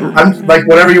one. I'm like,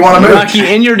 whatever you want to move. Rocky,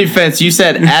 in your defense, you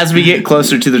said as we get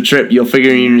closer to the trip, you'll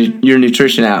figure your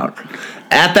nutrition out.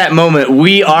 At that moment,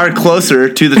 we are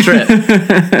closer to the trip.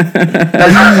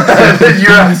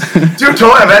 Dude,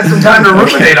 totally. I've had some time to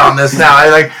ruminate on this now.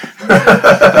 All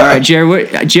right,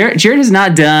 Jared has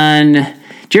not done.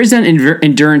 Jared's done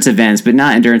endurance events, but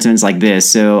not endurance events like this.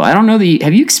 So I don't know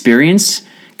have you experienced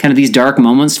kind of these dark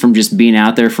moments from just being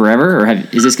out there forever, or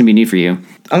is this gonna be new for you?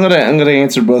 I'm gonna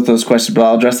answer both those questions, but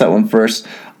I'll address that one first.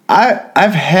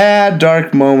 I've had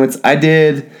dark moments. I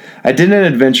did an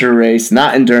adventure race,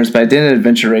 not endurance, but I did an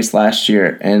adventure race last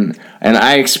year, and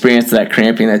I experienced that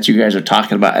cramping that you guys are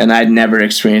talking about, and I'd never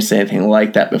experienced anything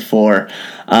like that before,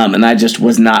 and I just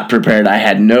was not prepared. I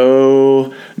had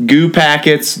no goo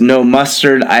packets, no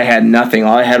mustard. I had nothing.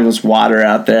 All I had was water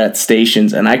out there at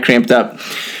stations, and I cramped up.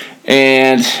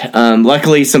 And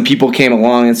luckily, some people came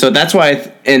along, and so that's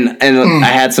why. I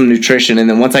had some nutrition, and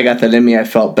then once I got that in me, I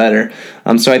felt better.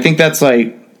 So I think that's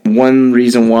like one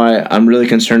reason why I'm really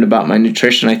concerned about my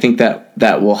nutrition. I think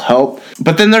that will help.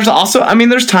 But then there's also,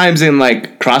 there's times in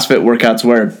like CrossFit workouts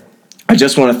where I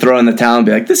just want to throw in the towel and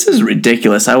be like, this is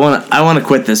ridiculous. I want to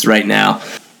quit this right now.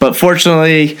 But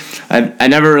fortunately, I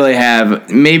never really have.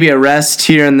 Maybe a rest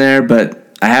here and there,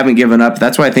 but I haven't given up.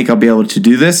 That's why I think I'll be able to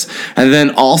do this. And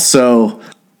then also,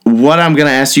 what I'm going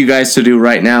to ask you guys to do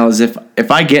right now is if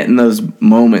I get in those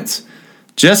moments,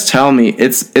 just tell me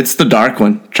it's the dark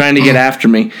one trying to get after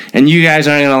me, and you guys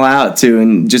aren't going to allow it to.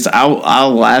 And just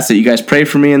I'll ask that you guys pray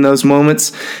for me in those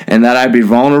moments, and that I be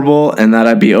vulnerable, and that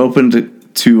I be open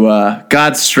to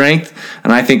God's strength,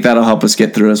 and I think that'll help us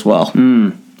get through as well.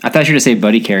 I thought you were going to say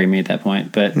buddy carry me at that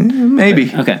point, but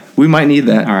Maybe. Okay. We might need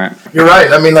that. All right. You're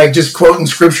right. I mean, like just quoting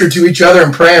scripture to each other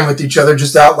and praying with each other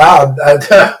just out loud.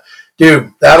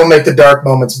 Dude, that'll make the dark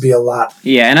moments be a lot.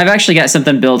 Yeah, and I've actually got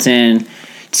something built in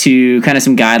to kind of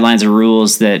some guidelines or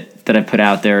rules that I've put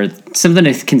out there, something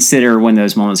to consider when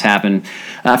those moments happen.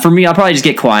 For me, I'll probably just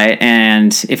get quiet,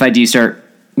 and if I do start,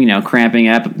 cramping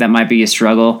up, that might be a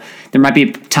struggle. There might be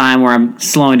a time where I'm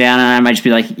slowing down, and I might just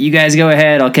be like, you guys go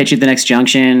ahead, I'll catch you at the next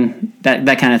junction,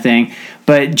 that kind of thing.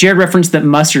 But Jared referenced the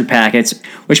mustard packets,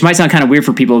 which might sound kind of weird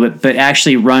for people, but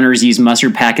actually runners use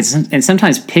mustard packets and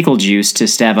sometimes pickle juice to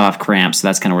stave off cramps. So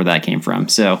that's kind of where that came from.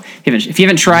 So if you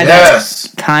haven't tried that,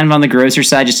 it's kind of on the grosser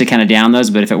side just to kind of down those,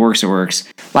 but if it works, it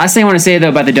works. Last thing I want to say, though,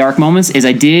 about the dark moments is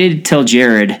I did tell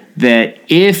Jared that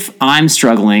if I'm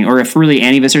struggling, or if really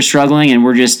any of us are struggling, and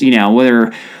we're just,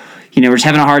 whether we're just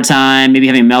having a hard time, maybe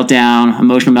having a meltdown,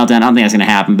 emotional meltdown, I don't think that's going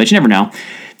to happen, but you never know.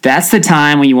 That's the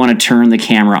time when you want to turn the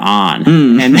camera on.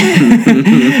 And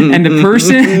and the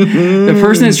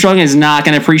person that's struggling is not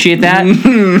going to appreciate that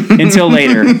until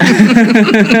later.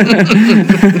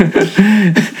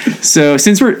 So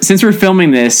since we're filming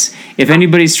this, if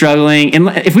anybody's struggling, and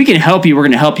if we can help you, we're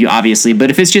going to help you, obviously. But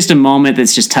if it's just a moment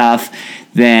that's just tough,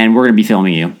 then we're going to be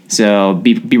filming you. So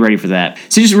be ready for that.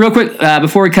 So just real quick,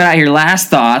 before we cut out here,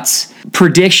 last thoughts,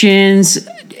 predictions,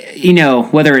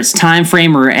 whether it's time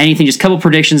frame or anything, just a couple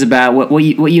predictions about what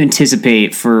you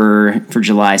anticipate for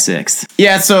July 6th.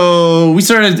 Yeah, so we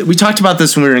talked about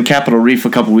this when we were in Capitol Reef a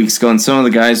couple weeks ago, and some of the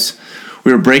guys,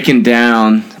 we were breaking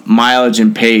down mileage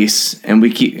and pace, and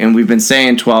we've been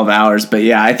saying 12 hours, but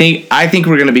yeah, I think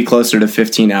we're going to be closer to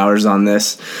 15 hours on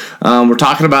this. We're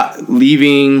talking about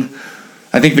leaving.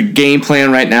 I think the game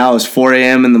plan right now is 4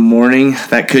 a.m. in the morning.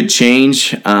 That could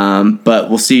change, but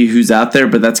we'll see who's out there.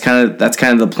 But that's kind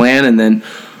of the plan, and then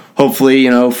hopefully,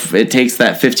 if it takes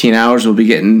that 15 hours, we'll be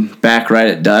getting back right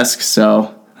at dusk.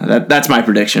 So that's my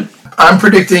prediction. I'm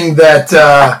predicting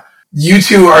that you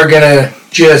two are gonna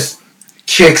just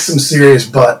kick some serious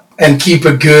butt and keep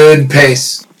a good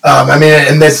pace.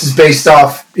 And this is based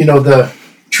off the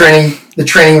training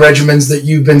regimens that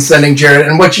you've been sending Jared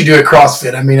and what you do at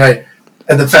CrossFit.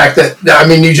 And the fact that,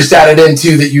 you just added in,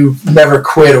 too, that you never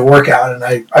quit a workout, and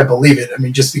I believe it.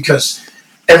 Just because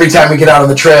every time we get out on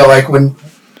the trail, like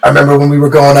I remember when we were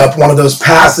going up one of those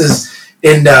passes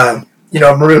in,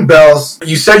 Maroon Bells,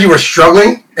 you said you were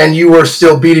struggling, and you were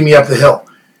still beating me up the hill.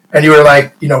 And you were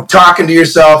like, talking to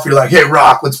yourself, you're like, hey,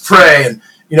 Rock, let's pray, and,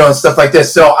 and stuff like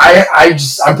this. So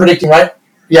I'm predicting, right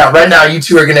now, you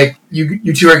two are going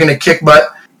to kick butt.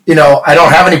 I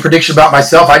don't have any prediction about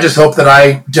myself. I just hope that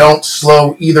I don't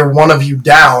slow either one of you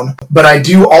down. But I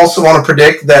do also want to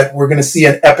predict that we're going to see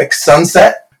an epic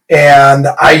sunset. And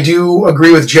I do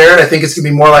agree with Jared. I think it's going to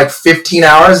be more like 15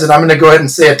 hours. And I'm going to go ahead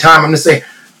and say a time. I'm going to say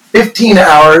 15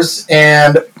 hours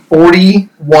and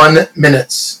 41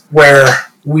 minutes where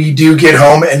we do get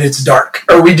home and it's dark.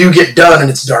 Or we do get done and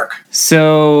it's dark.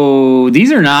 So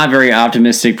these are not very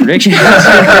optimistic predictions.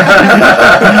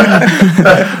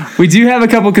 We do have a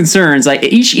couple concerns. Like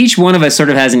each one of us sort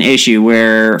of has an issue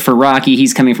where for Rocky,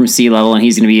 he's coming from sea level and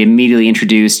he's going to be immediately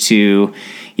introduced to,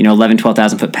 11,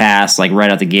 12,000 foot pass, like right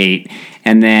out the gate.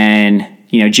 And then,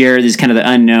 Jared is kind of the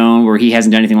unknown where he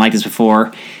hasn't done anything like this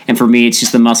before. And for me, it's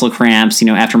just the muscle cramps,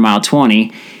 after mile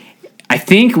 20. I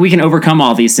think we can overcome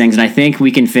all these things, and I think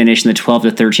we can finish in the 12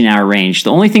 to 13-hour range.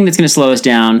 The only thing that's going to slow us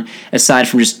down, aside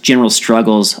from just general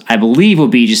struggles, I believe will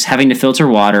be just having to filter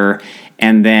water,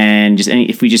 and then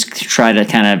if we just try to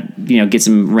kind of get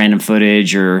some random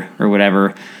footage or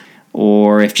whatever,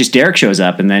 or if just Derek shows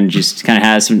up and then just kind of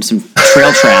has some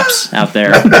trail traps out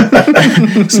there,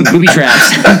 some booby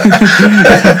traps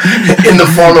in the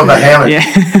form of a hammock. Yeah.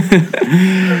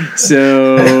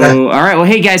 So, all right. Well,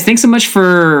 hey guys, thanks so much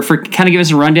for kind of giving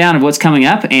us a rundown of what's coming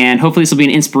up, and hopefully this will be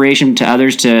an inspiration to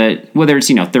others to whether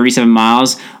it's 37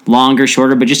 miles, longer,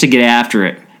 shorter, but just to get after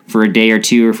it for a day or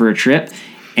two or for a trip.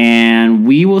 And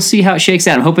we will see how it shakes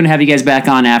out. I'm hoping to have you guys back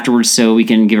on afterwards so we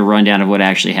can give a rundown of what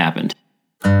actually happened.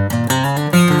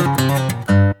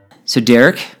 So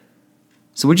Derek,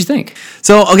 what'd you think?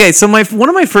 So one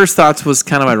of my first thoughts was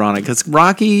kind of ironic because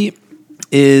Rocky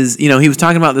is, he was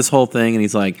talking about this whole thing and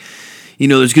he's like,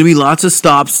 there's going to be lots of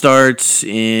stop starts,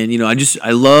 and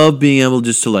I love being able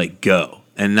just to like go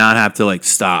and not have to like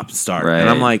stop and start. Right. And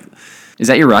I'm like, Is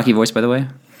that your Rocky voice, by the way?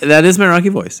 that is my Rocky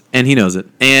voice, and he knows it.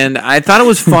 And I thought it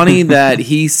was funny that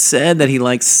he said that he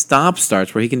likes stop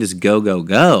starts where he can just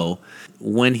go,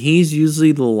 when he's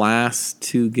usually the last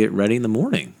to get ready in the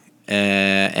morning.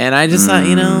 And I just thought,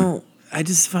 I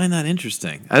just find that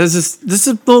interesting. This is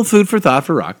a little food for thought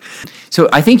for Rock. So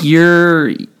I think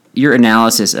your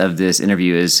analysis of this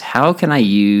interview is, how can I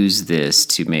use this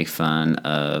to make fun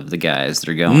of the guys that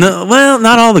are going? No, well,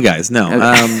 not all the guys. No.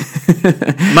 Okay.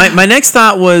 My next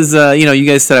thought was, you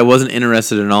guys said I wasn't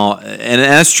interested in all, and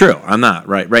that's true. I'm not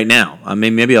right now. I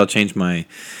mean, maybe I'll change my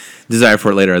desire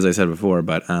for it later, as I said before.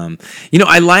 But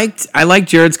I liked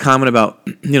Jared's comment about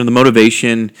the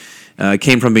motivation.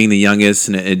 Came from being the youngest,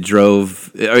 and it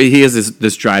drove. He has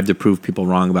this drive to prove people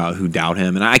wrong about who doubt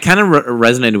him, and I kind of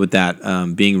resonated with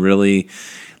that. Being really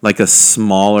like a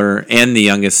smaller and the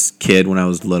youngest kid when I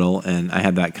was little, and I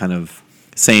had that kind of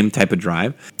same type of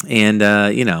drive. And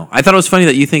I thought it was funny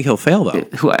that you think he'll fail, though.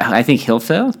 Who I think he'll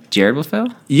fail? Jared will fail?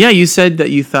 Yeah, you said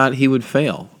that you thought he would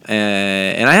fail,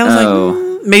 and I was like.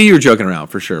 Maybe you were joking around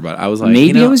for sure, but I was like,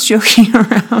 maybe I was joking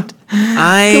around.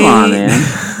 Come on, man.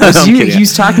 He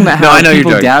was talking about how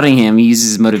people doubting him, he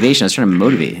uses motivation. I was trying to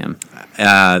motivate him.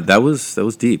 That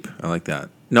was deep. I like that.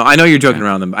 No, I know you're joking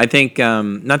around them. I think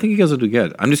you guys will do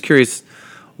good. I'm just curious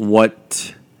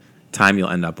what time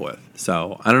you'll end up with.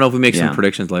 So I don't know if we make some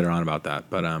predictions later on about that,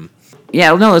 but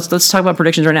let's talk about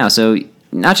predictions right now. So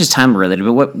not just time related,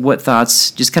 but what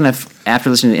thoughts? Just kind of after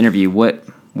listening to the interview,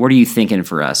 what are you thinking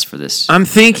for us for this? I'm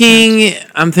thinking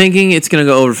it's going to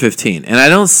go over 15. And I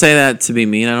don't say that to be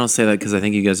mean. I don't say that because I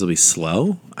think you guys will be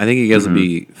slow. I think you guys will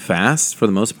be fast for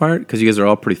the most part because you guys are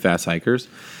all pretty fast hikers.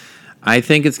 I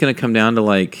think it's going to come down to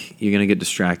like you're going to get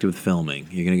distracted with filming.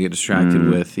 You're going to get distracted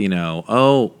with, we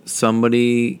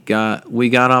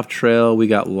got off trail, we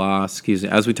got lost. Excuse me.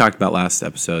 As we talked about last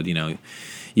episode,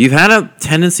 you've had a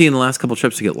tendency in the last couple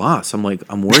trips to get lost. I'm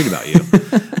worried about you.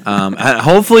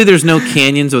 Hopefully there's no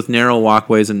canyons with narrow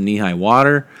walkways and knee-high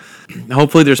water.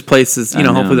 Hopefully there's places,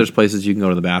 hopefully there's places you can go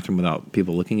to the bathroom without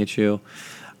people looking at you.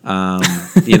 So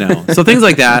things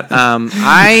like that.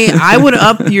 I would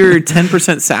up your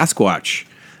 10% Sasquatch.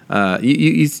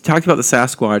 You talked about the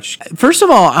Sasquatch. First of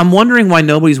all, I'm wondering why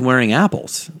nobody's wearing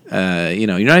apples. You're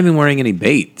not even wearing any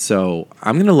bait. So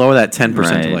I'm going to lower that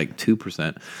 10% to like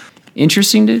 2%.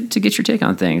 Interesting to get your take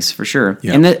on things, for sure.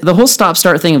 Yeah. And the whole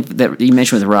stop-start thing that you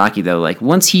mentioned with Rocky, though, like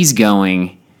once he's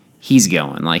going.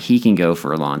 Like he can go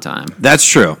for a long time. That's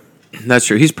true.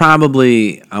 He's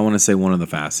probably, I want to say, one of the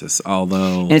fastest,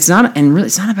 although... And it's not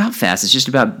about fast. It's just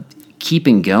about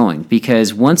keeping going,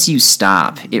 because once you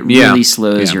stop, it really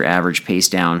slows your average pace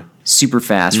down super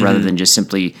fast rather than just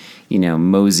simply,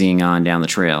 moseying on down the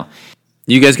trail.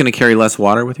 You guys going to carry less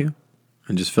water with you?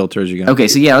 And just filter as you go? Okay,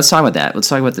 so let's talk about that. Let's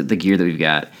talk about the gear that we've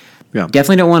got. Yeah.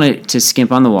 Definitely don't want to skimp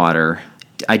on the water.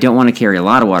 I don't want to carry a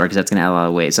lot of water because that's going to add a lot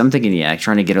of weight. So I'm thinking,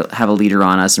 trying to have a leader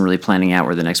on us and really planning out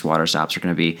where the next water stops are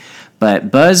going to be. But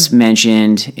Buzz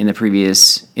mentioned in the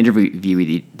previous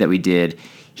interview that we did,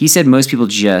 he said most people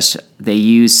they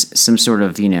use some sort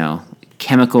of,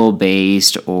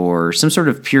 chemical-based or some sort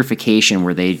of purification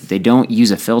where they don't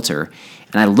use a filter.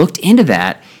 And I looked into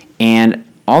that, and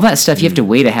all that stuff, you have to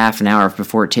wait a half an hour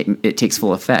before it takes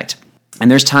full effect. And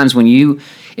there's times when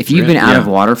if you've been out of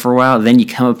water for a while, then you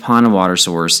come upon a water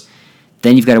source,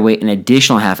 then you've got to wait an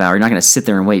additional half hour. You're not going to sit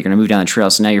there and wait. You're going to move down the trail.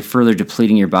 So now you're further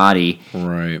depleting your body.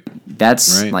 Right.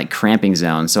 That's like cramping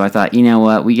zone. So I thought, you know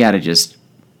what? We got to just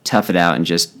tough it out and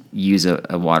just use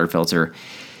a water filter.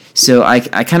 So I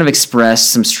kind of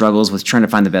expressed some struggles with trying to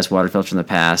find the best water filter in the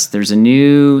past. There's a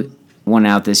new one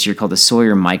out this year called the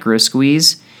Sawyer Micro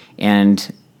Squeeze.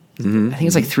 And I think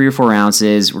it's like 3 or 4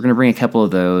 ounces. We're going to bring a couple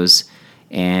of those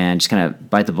and just kind of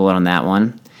bite the bullet on that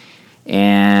one.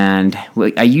 And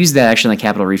I used that actually on the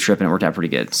Capitol Reef trip, and it worked out pretty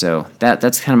good. So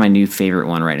that's kind of my new favorite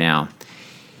one right now.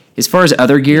 As far as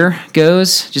other gear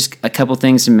goes, just a couple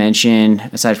things to mention,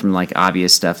 aside from like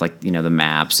obvious stuff like, the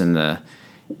maps and the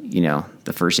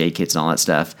first aid kits and all that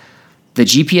stuff. The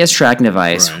GPS tracking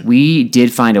device, we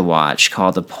did find a watch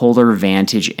called the Polar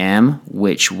Vantage M,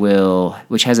 which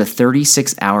has a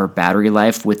 36-hour battery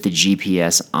life with the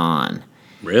GPS on.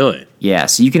 Really? Yeah,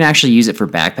 so you can actually use it for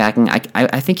backpacking.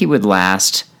 I think it would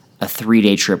last a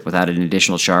 3-day trip without an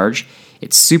additional charge.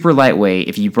 It's super lightweight.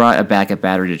 If you brought a backup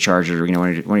battery to charge it, or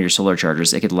one of your solar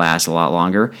chargers, it could last a lot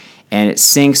longer. And it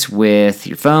syncs with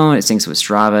your phone, it syncs with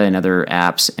Strava and other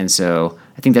apps, and so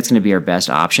I think that's going to be our best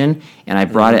option. And I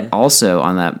brought it also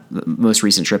on that most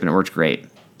recent trip, and it worked great.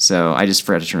 So I just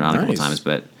forgot to turn it on a couple times,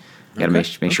 but Got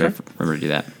to make sure I remember to do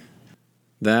that.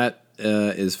 That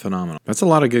is phenomenal. That's a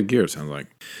lot of good gear, it sounds like.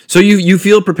 So you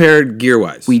feel prepared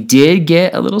gear-wise? We did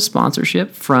get a little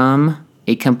sponsorship from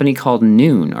a company called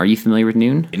Noon. Are you familiar with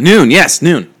Noon? Noon, yes,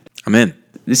 Noon. I'm in.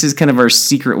 This is kind of our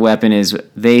secret weapon. Is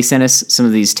they sent us some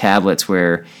of these tablets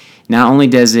where not only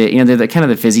does it, they're kind of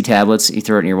the fizzy tablets. You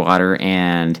throw it in your water,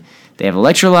 and they have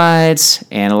electrolytes,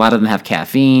 and a lot of them have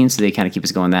caffeine, so they kind of keep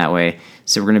us going that way.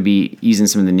 So we're going to be using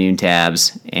some of the Noon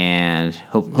tabs, and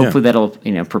hopefully that'll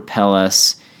propel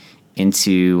us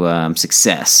into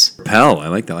success. Propel, I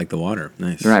like that, like the water.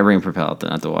 Nice. Right, bring propel,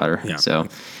 not the water. Yeah. So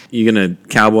you gonna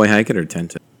cowboy hike it or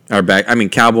tent it? Or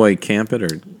cowboy camp it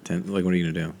or tent? Like, what are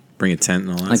you gonna do? Bring a tent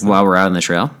and all that like stuff? while we're out on the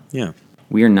trail? Yeah.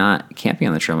 We are not camping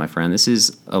on the trail, my friend. This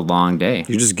is a long day.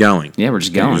 You're just going. Yeah, we're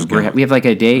just Okay, going. you're just going. We have like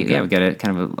a day. Okay. Yeah, we got a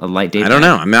kind of a light day. I don't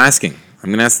know. I'm asking. I'm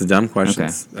going to ask the dumb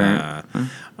questions. Okay.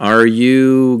 Are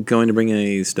you going to bring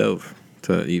a stove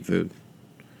to eat food?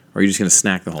 Or are you just going to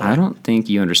snack the whole I way? don't think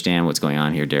you understand what's going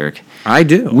on here, Derek. I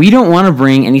do. We don't want to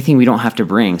bring anything we don't have to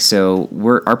bring. So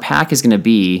our pack is going to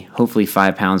be hopefully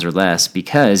 5 pounds or less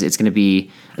because it's going to be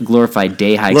a glorified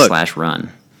day hike /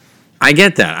 run. I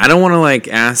get that. I don't want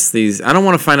to ask these. I don't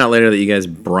want to find out later that you guys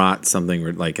brought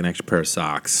something like an extra pair of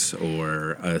socks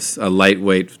or a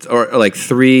lightweight or like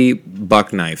 3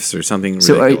 buck knives or something.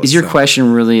 So is your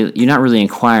question really? You're not really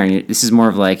inquiring. This is more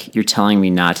of like you're telling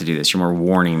me not to do this. You're more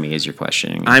warning me as you're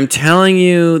questioning. I'm telling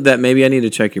you that maybe I need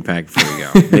to check your pack before we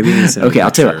go. Maybe you need to send Okay, me a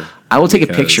I'll tell you. picture What, I will take a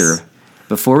because- picture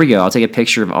before we go. I'll take a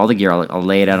picture of all the gear. I'll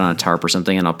lay it out on a tarp or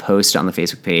something, and I'll post it on the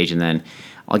Facebook page, and then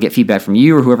I'll get feedback from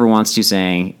you or whoever wants to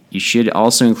saying you should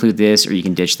also include this or you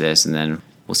can ditch this, and then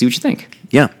we'll see what you think.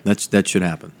 Yeah, that should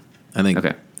happen. I think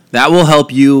Okay. that will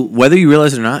help you, whether you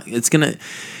realize it or not.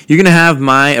 You're gonna have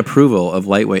my approval of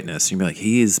lightweightness. You're gonna be like,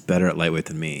 he is better at lightweight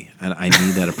than me, and I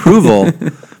need that approval.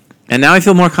 And now I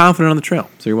feel more confident on the trail.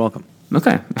 So you're welcome.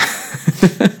 Okay.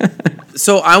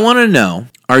 So I want to know: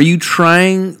 are you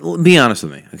trying? Be honest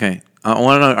with me, okay? I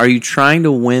want to know: are you trying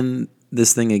to win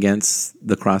this thing against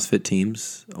the CrossFit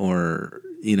teams or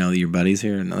your buddies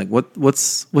here? And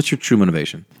what's your true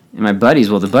motivation? And my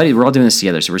buddies, we're all doing this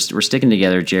together. So we're sticking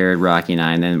together, Jared, Rocky, and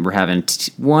I, and then we're having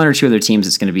 1 or 2 other teams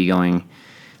that's going to be going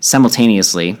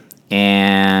simultaneously.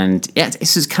 And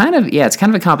it's kind of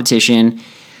a competition.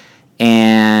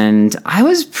 And I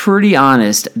was pretty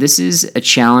honest. This is a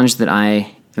challenge that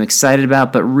I am excited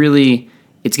about, but really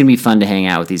it's going to be fun to hang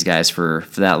out with these guys for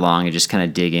that long and just kind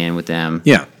of dig in with them.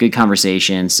 Yeah. Good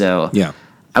conversation. So Yeah.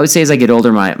 I would say as I get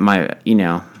older, my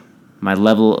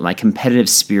level, my competitive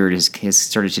spirit has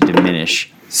started to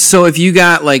diminish. So if you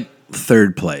got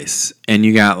third place and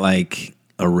you got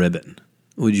a ribbon,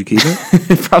 would you keep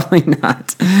it? Probably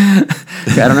not. I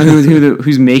don't know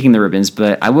who's making the ribbons,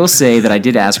 but I will say that I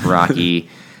did ask Rocky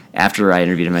after I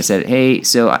interviewed him. I said, hey,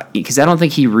 because I don't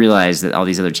think he realized that all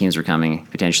these other teams were coming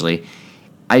potentially.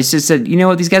 I just said, you know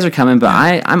what, these guys are coming, but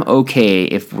I'm okay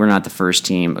if we're not the first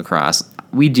team across.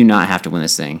 We do not have to win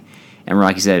this thing. And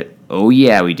Rocky said, oh,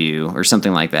 yeah, we do, or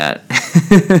something like that.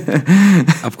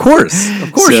 Of course,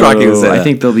 So Rocky would say that. I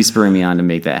think they'll be spurring me on to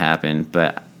make that happen,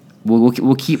 but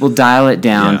we'll dial it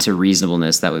down to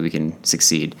reasonableness. That way we can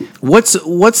succeed. What's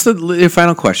your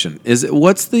final question?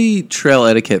 What's the trail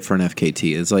etiquette for an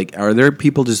FKT? Are there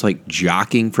people just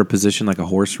jockeying for position like a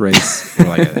horse race,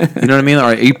 or you know what I mean?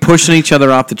 Are you pushing each other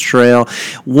off the trail?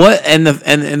 What and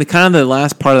the kind of the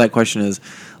last part of that question is,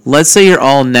 let's say you're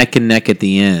all neck and neck at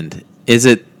the end. Is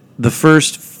it the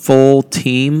first full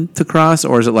team to cross,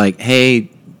 or is it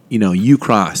hey, you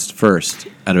crossed first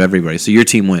out of everybody, so your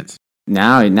team wins?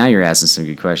 Now you're asking some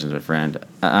good questions, my friend.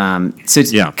 So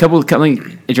it's Yeah. Let me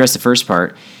address the first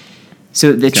part.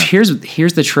 So here's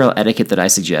the trail etiquette that I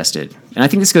suggested, and I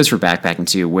think this goes for backpacking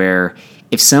too, where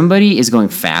if somebody is going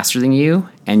faster than you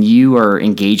and you are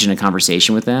engaged in a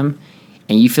conversation with them,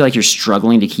 and you feel like you're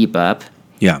struggling to keep up,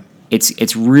 Yeah.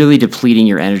 it's really depleting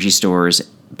your energy stores.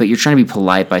 But you're trying to be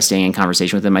polite by staying in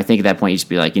conversation with them. I think at that point you just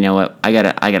be like, you know what, I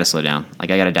gotta slow down. I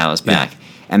gotta dial this back.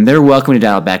 And they're welcome to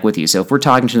dial it back with you. So if we're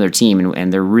talking to their team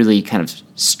and they're really kind of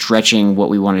stretching what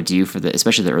we want to do for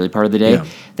especially the early part of the day,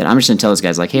 then I'm just gonna tell those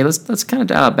guys hey, let's kind of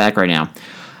dial it back right now.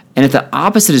 And if the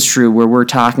opposite is true, where we're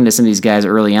talking to some of these guys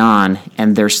early on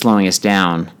and they're slowing us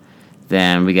down,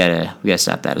 then we gotta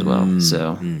stop that as well.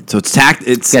 So it's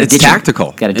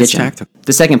tactical. Gotta ditch 'em. tactical.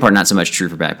 The second part, not so much true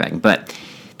for backpacking, but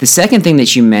the second thing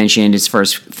that you mentioned as far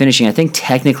as finishing, I think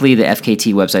technically the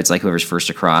FKT website's like whoever's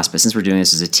first across, but since we're doing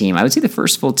this as a team, I would say the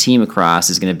first full team across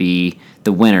is going to be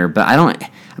the winner. But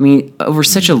over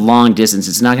such a long distance,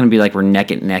 it's not going to be like we're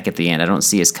neck and neck at the end. I don't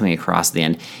see us coming across the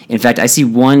end. In fact, I see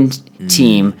one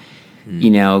team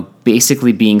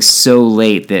basically being so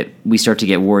late that we start to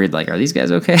get worried, like, are these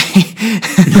guys okay?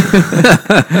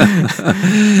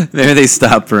 Maybe they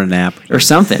stop for a nap. Or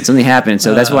something happened.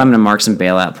 So that's why I'm going to mark some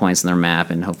bailout points on their map,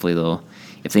 and hopefully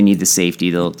if they need the safety,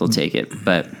 they'll take it.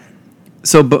 But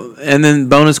and then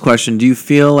bonus question, do you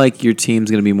feel like your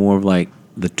team's going to be more of like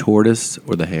the tortoise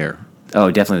or the hare? Oh,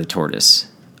 definitely the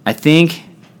tortoise. I think.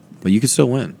 But you could still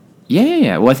win.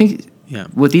 Yeah. Well, I think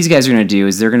what these guys are going to do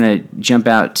is they're going to jump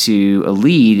out to a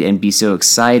lead and be so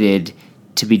excited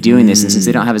to be doing this. And since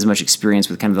they don't have as much experience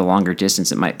with kind of the longer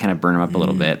distance, it might kind of burn them up a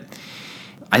little bit.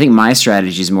 I think my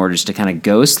strategy is more just to kind of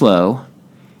go slow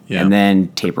and then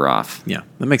taper off. Yeah,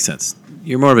 that makes sense.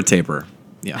 You're more of a taperer.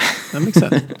 Yeah, that makes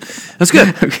sense. That's good.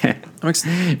 Okay. That makes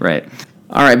sense. Right.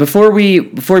 All right. Before we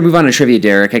move on to trivia,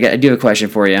 Derek, I do have a question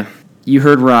for you. You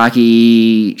heard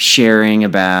Rocky sharing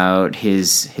about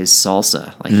his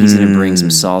salsa. Like he's going to bring some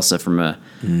salsa from a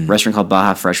restaurant called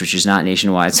Baja Fresh, which is not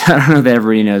nationwide. So I don't know if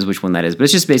everybody knows which one that is, but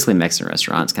it's just basically a Mexican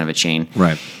restaurant. It's kind of a chain.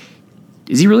 Right.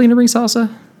 Is he really going to bring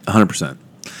salsa? 100%.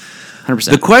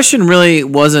 100%. The question really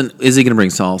wasn't, is he going to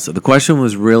bring salsa? The question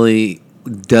was really,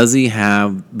 does he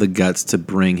have the guts to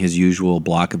bring his usual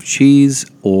block of cheese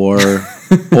or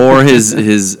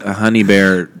his honey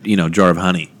bear, jar of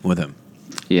honey with him?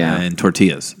 Yeah. And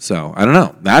tortillas. So, I don't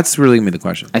know. That's really going to be the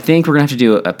question. I think we're going to have to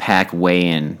do a pack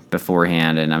weigh-in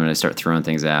beforehand, and I'm going to start throwing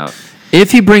things out.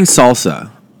 If he brings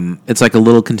salsa, it's like a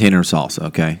little container of salsa,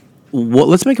 okay?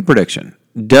 Let's make a prediction.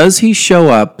 Does he show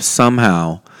up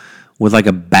somehow with like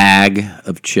a bag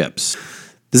of chips?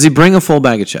 Does he bring a full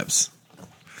bag of chips?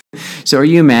 So are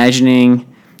you imagining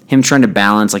him trying to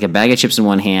balance like a bag of chips in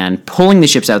one hand, pulling the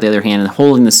chips out the other hand, and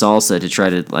holding the salsa to try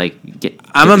to like get?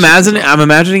 I'm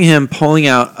imagining him pulling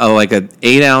out like an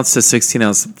 8-ounce to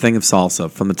 16-ounce thing of salsa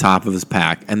from the top of his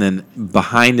pack, and then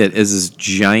behind it is this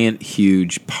giant,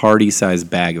 huge party-sized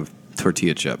bag of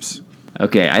tortilla chips.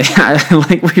 Okay, I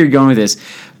like where you're going with this,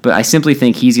 but I simply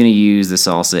think he's going to use the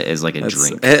salsa as like a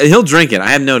drink. He'll drink it. I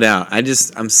have no doubt.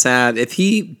 I'm sad. If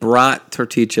he brought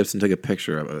tortilla chips and took a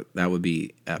picture of it, that would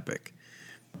be epic.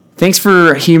 Thanks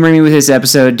for humoring me with this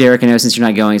episode, Derek. I know since you're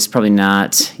not going, it's probably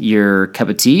not your cup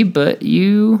of tea, but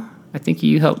I think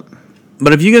you help.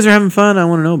 But if you guys are having fun, I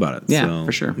want to know about it. Yeah, so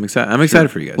for sure. I'm excited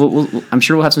for you guys. I'm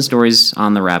sure we'll have some stories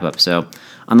on the wrap-up. So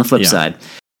on the flip side.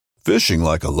 Fishing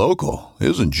like a local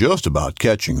isn't just about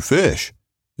catching fish.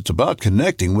 It's about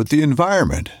connecting with the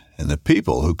environment and the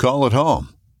people who call it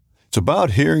home. It's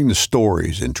about hearing the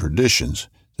stories and traditions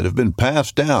that have been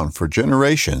passed down for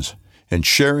generations and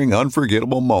sharing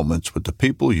unforgettable moments with the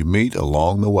people you meet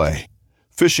along the way.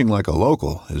 Fishing like a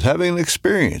local is having an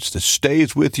experience that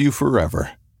stays with you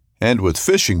forever. And with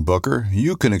Fishing Booker,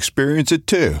 you can experience it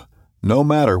too, no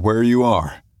matter where you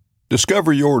are.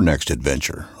 Discover your next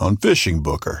adventure on Fishing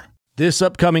Booker. This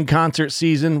upcoming concert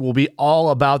season will be all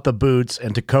about the boots,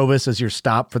 and Tecovas is your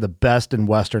stop for the best in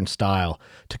Western style.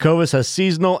 Tecovas has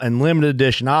seasonal and limited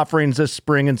edition offerings this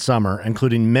spring and summer,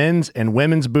 including men's and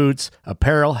women's boots,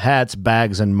 apparel, hats,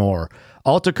 bags, and more.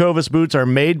 All Tecovas boots are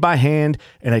made by hand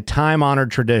in a time-honored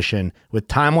tradition with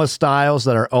timeless styles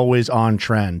that are always on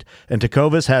trend. And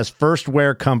Tecovas has first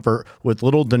wear comfort with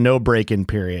little to no break-in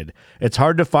period. It's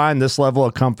hard to find this level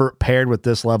of comfort paired with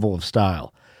this level of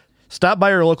style. Stop by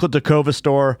your local Tecovas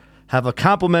store, have a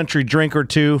complimentary drink or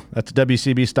two, that's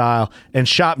WCB style, and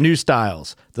shop new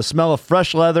styles. The smell of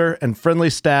fresh leather and friendly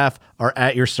staff are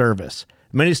at your service.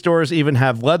 Many stores even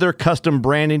have leather custom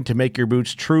branding to make your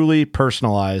boots truly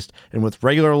personalized. And with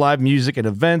regular live music and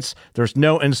events, there's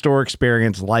no in-store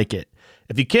experience like it.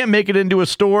 If you can't make it into a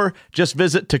store, just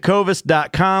visit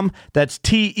tecovas.com. That's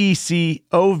TECOVAS.com.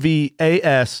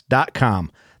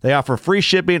 They offer free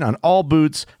shipping on all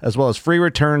boots, as well as free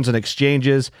returns and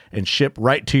exchanges, and ship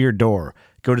right to your door.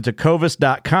 Go to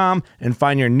tecovas.com and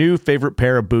find your new favorite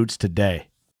pair of boots today.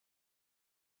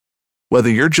 Whether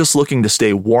you're just looking to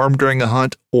stay warm during a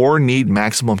hunt or need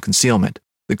maximum concealment,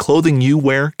 the clothing you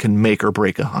wear can make or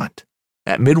break a hunt.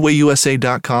 At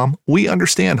MidwayUSA.com, we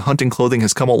understand hunting clothing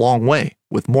has come a long way,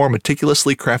 with more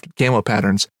meticulously crafted camo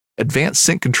patterns, advanced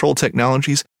scent control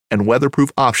technologies, and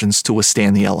weatherproof options to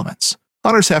withstand the elements.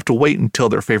 Hunters have to wait until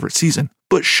their favorite season,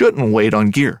 but shouldn't wait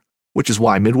on gear, which is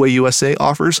why Midway USA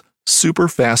offers super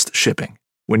fast shipping.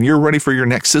 When you're ready for your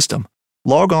next system,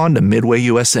 log on to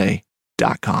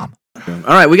MidwayUSA.com. All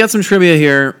right, we got some trivia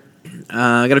here.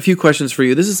 I got a few questions for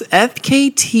you. This is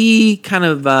FKT kind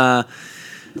of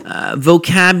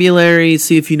vocabulary.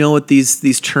 See if you know what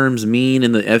these terms mean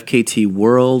in the FKT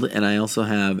world. And I also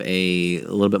have a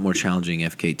little bit more challenging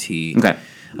FKT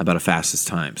about a fastest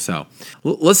time. So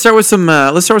let's start with some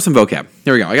vocab.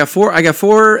 Here we go. I got four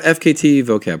FKT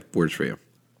vocab words for you.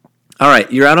 All right,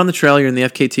 you're out on the trail. You're in the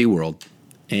FKT world,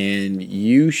 and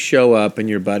you show up, and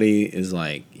your buddy is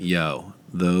like, "Yo,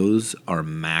 those are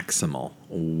Maximal.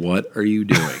 What are you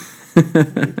doing?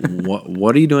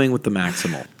 What are you doing with the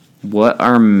Maximal?" What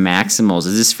are Maximals?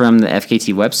 Is this from the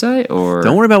FKT website or?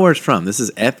 Don't worry about where it's from. This is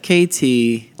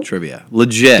FKT trivia.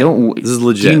 Legit. This is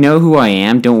legit. Do you know who I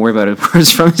am? Don't worry about it. Where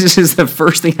it's from. This is the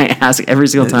first thing I ask every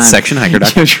single time. Section hiker.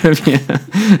 Trivia.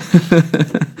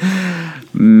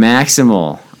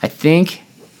 Maximal. I think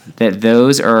that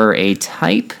those are a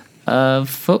type of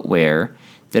footwear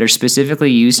that are specifically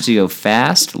used to go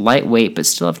fast, lightweight, but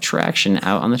still have traction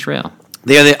out on the trail.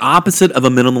 They are the opposite of a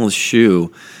minimalist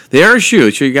shoe. They are a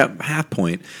shoe. So you got half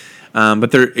point,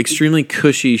 but they're extremely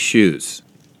cushy shoes.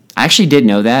 I actually did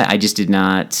know that. I just did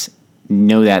not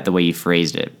know that the way you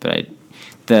phrased it. But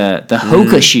the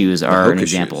Hoka shoes are an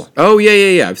example. Shoes. Oh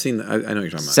yeah. I've seen. I know what you're talking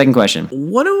about. Second question.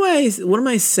 What am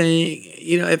I saying?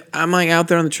 If I'm like out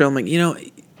there on the trail, I'm like,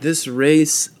 this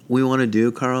race we want to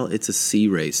do, Carl. It's a C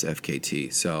race,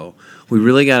 FKT. So we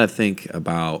really got to think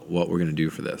about what we're going to do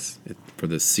for this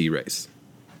C race.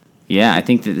 Yeah, I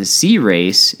think that the C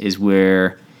race is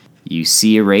where you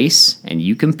see a race and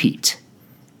you compete.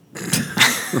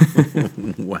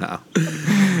 Wow.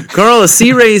 Carl, a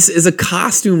C race is a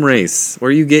costume race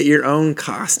where you get your own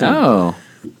costume. Oh.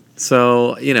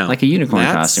 So, like a unicorn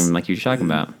costume, like you were talking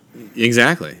about.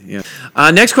 Exactly, yeah.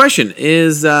 Next question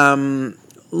is,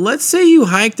 let's say you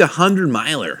hiked a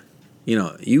 100-miler.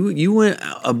 You went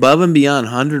above and beyond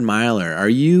 100-miler. Are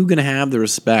you going to have the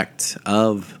respect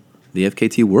of the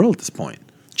FKT world at this point?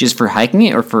 Just for hiking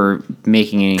it or for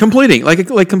making it? Completing, like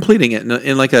completing it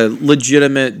in like a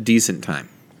legitimate, decent time.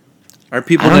 Are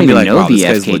people going to be like, wow, the this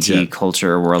guy's FKT legit?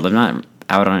 Culture world. I'm not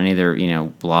out on any of their,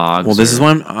 blogs. Well, this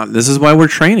is why we're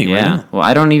training. Yeah. Right now. Well,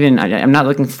 I'm not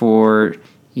looking for,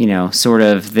 sort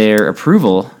of their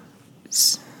approval.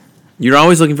 You're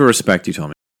always looking for respect, you told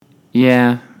me.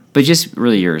 Yeah, but just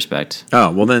really your respect.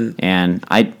 Oh, well then. And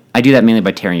I do that mainly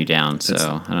by tearing you down, so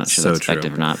I'm not sure so that's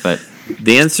effective true. or not. But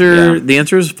the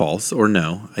answer is false or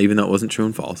no, even though it wasn't true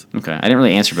and false. Okay, I didn't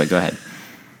really answer, but go ahead.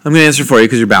 I'm going to answer for you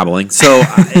because you're babbling. So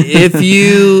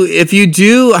if you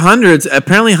do hundreds,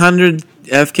 apparently 100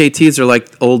 FKTs are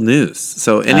like old news.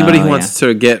 So anybody who wants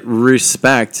to get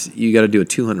respect, you got to do a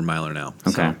 200-miler now.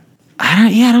 Okay. So.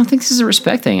 I don't think this is a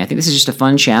respect thing. I think this is just a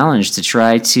fun challenge to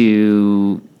try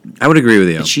to. I would agree with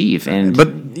you. Achieve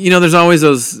but there's always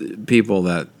those people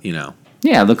that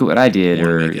Yeah, look at what I did,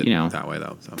 or that way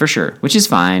though. So. For sure, which is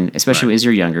fine, especially as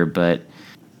you're younger. But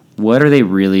what are they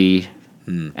really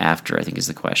after? I think is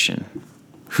the question.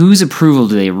 Whose approval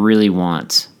do they really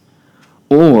want,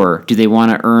 or do they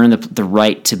want to earn the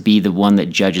right to be the one that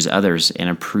judges others and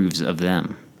approves of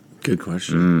them? Good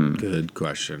question. Good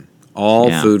question.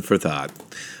 All food for thought.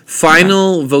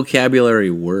 Final vocabulary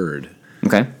word.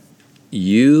 Okay.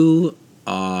 You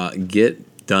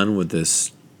get done with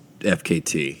this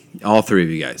FKT. All three of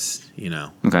you guys,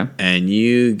 Okay. And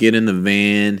you get in the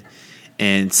van,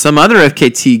 and some other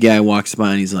FKT guy walks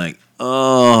by, and he's like,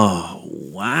 "Oh,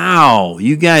 wow,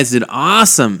 you guys did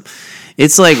awesome.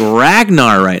 It's like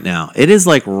Ragnar right now. It is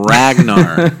like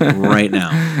Ragnar right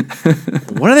now."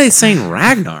 What are they saying,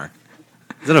 Ragnar?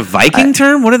 Is that a Viking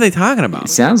term? What are they talking about? It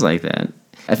sounds like that.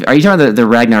 Are you talking about the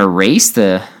Ragnar race?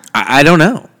 I don't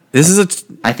know. This is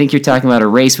I think you're talking about a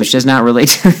race which does not relate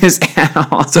to this at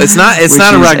all. So it's not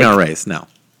a Ragnar race, no.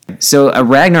 So a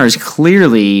Ragnar is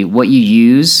clearly what you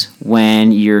use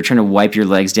when you're trying to wipe your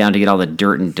legs down to get all the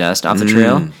dirt and dust off the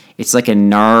trail. It's like a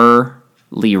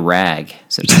gnarly rag.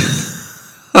 So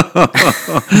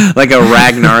like a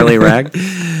Ragnarly rag.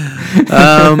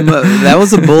 That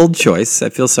was a bold choice. I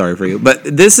feel sorry for you. But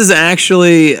this is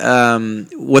actually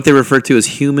what they refer to as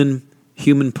human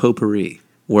potpourri,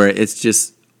 where it's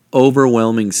just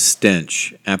overwhelming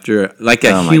stench after like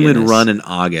a humid run in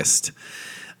August.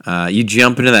 You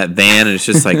jump into that van and it's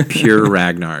just like pure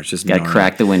Ragnar. It's just got to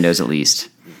crack the windows at least.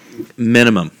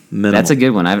 Minimum. That's a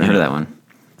good one. I haven't heard of that one.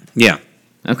 Yeah.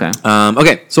 Okay.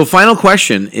 Okay. So final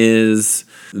question is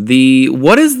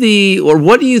what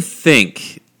do you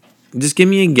think? Just give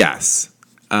me a guess.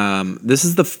 This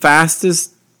is the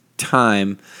fastest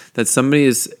time that somebody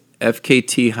is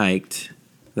FKT hiked.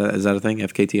 Is that a thing?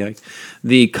 FKT hike?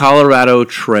 The Colorado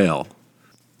Trail.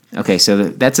 Okay, so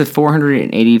that's a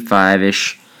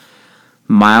 485-ish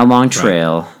mile-long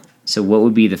trail. Right. So what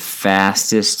would be the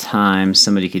fastest time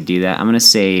somebody could do that? I'm going to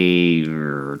say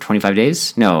 25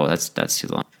 days? No, that's too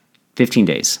long. 15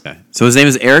 days. Okay. So his name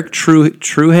is Eric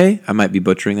Truhe. I might be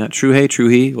butchering that.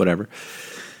 Truhe, whatever.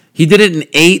 He did it in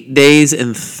 8 days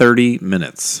and 30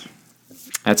 minutes.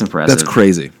 That's impressive. That's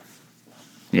crazy.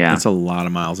 Yeah. That's a lot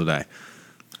of miles a day.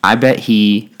 I bet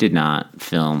he did not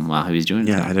film while he was doing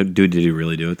it. Yeah, did he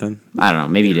really do it then? I don't know.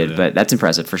 Maybe he did, but that's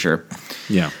impressive for sure.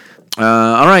 Yeah.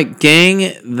 All right,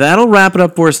 gang, that'll wrap it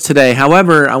up for us today.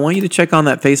 However, I want you to check on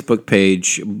that Facebook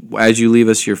page as you leave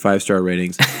us your 5-star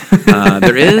ratings.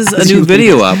 There is a new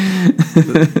video up.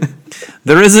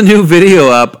 There is a new video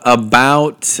up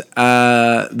about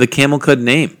the Camel Cud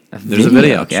name. There's a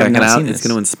video. Okay, Check it out. It's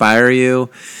going to inspire you.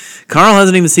 Carl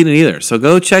hasn't even seen it either, so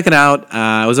go check it out.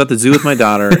 I was at the zoo with my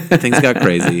daughter. Things got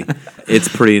crazy. It's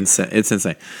pretty insane. It's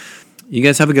insane. You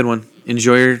guys have a good one.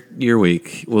 Enjoy your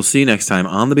week. We'll see you next time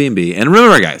on the B&B. And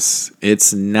remember, guys,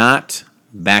 it's not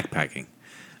backpacking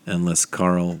unless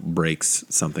Carl breaks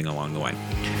something along the way.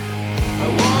 I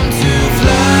want to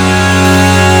fly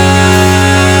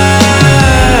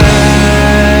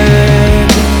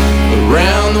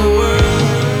around the world.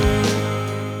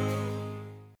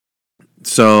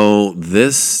 So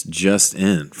this just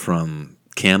in from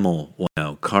Camel.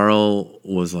 Wow, Carl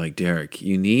was like, Derek,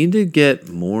 you need to get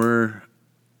more.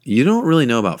 You don't really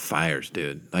know about fires,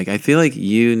 dude. Like, I feel like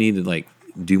you need to like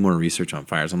do more research on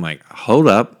fires. I'm like, hold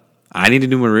up, I need to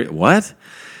do more. What?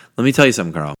 Let me tell you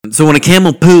something, Carl. So when a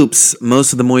camel poops,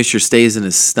 most of the moisture stays in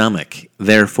his stomach,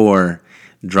 therefore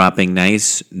dropping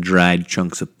nice dried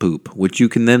chunks of poop, which you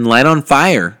can then light on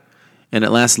fire, and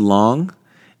it lasts long,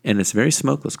 and it's very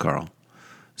smokeless, Carl.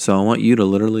 So I want you to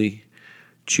literally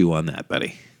chew on that,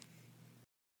 buddy.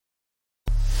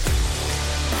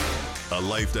 A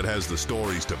life that has the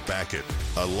stories to back it.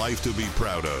 A life to be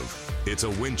proud of. It's a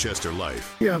Winchester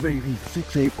life. Yeah, baby.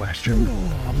 6'8" Western.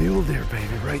 Oh, mule deer,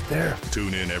 baby, right there.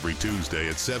 Tune in every Tuesday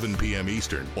at 7 p.m.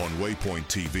 Eastern on Waypoint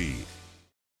TV.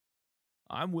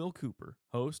 I'm Will Cooper,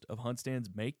 host of HuntStand's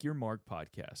Make Your Mark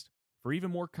podcast. For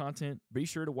even more content, be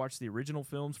sure to watch the original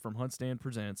films from HuntStand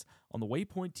Presents on the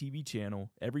Waypoint TV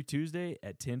channel every Tuesday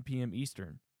at 10 p.m.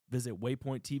 Eastern. Visit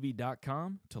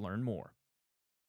waypointtv.com to learn more.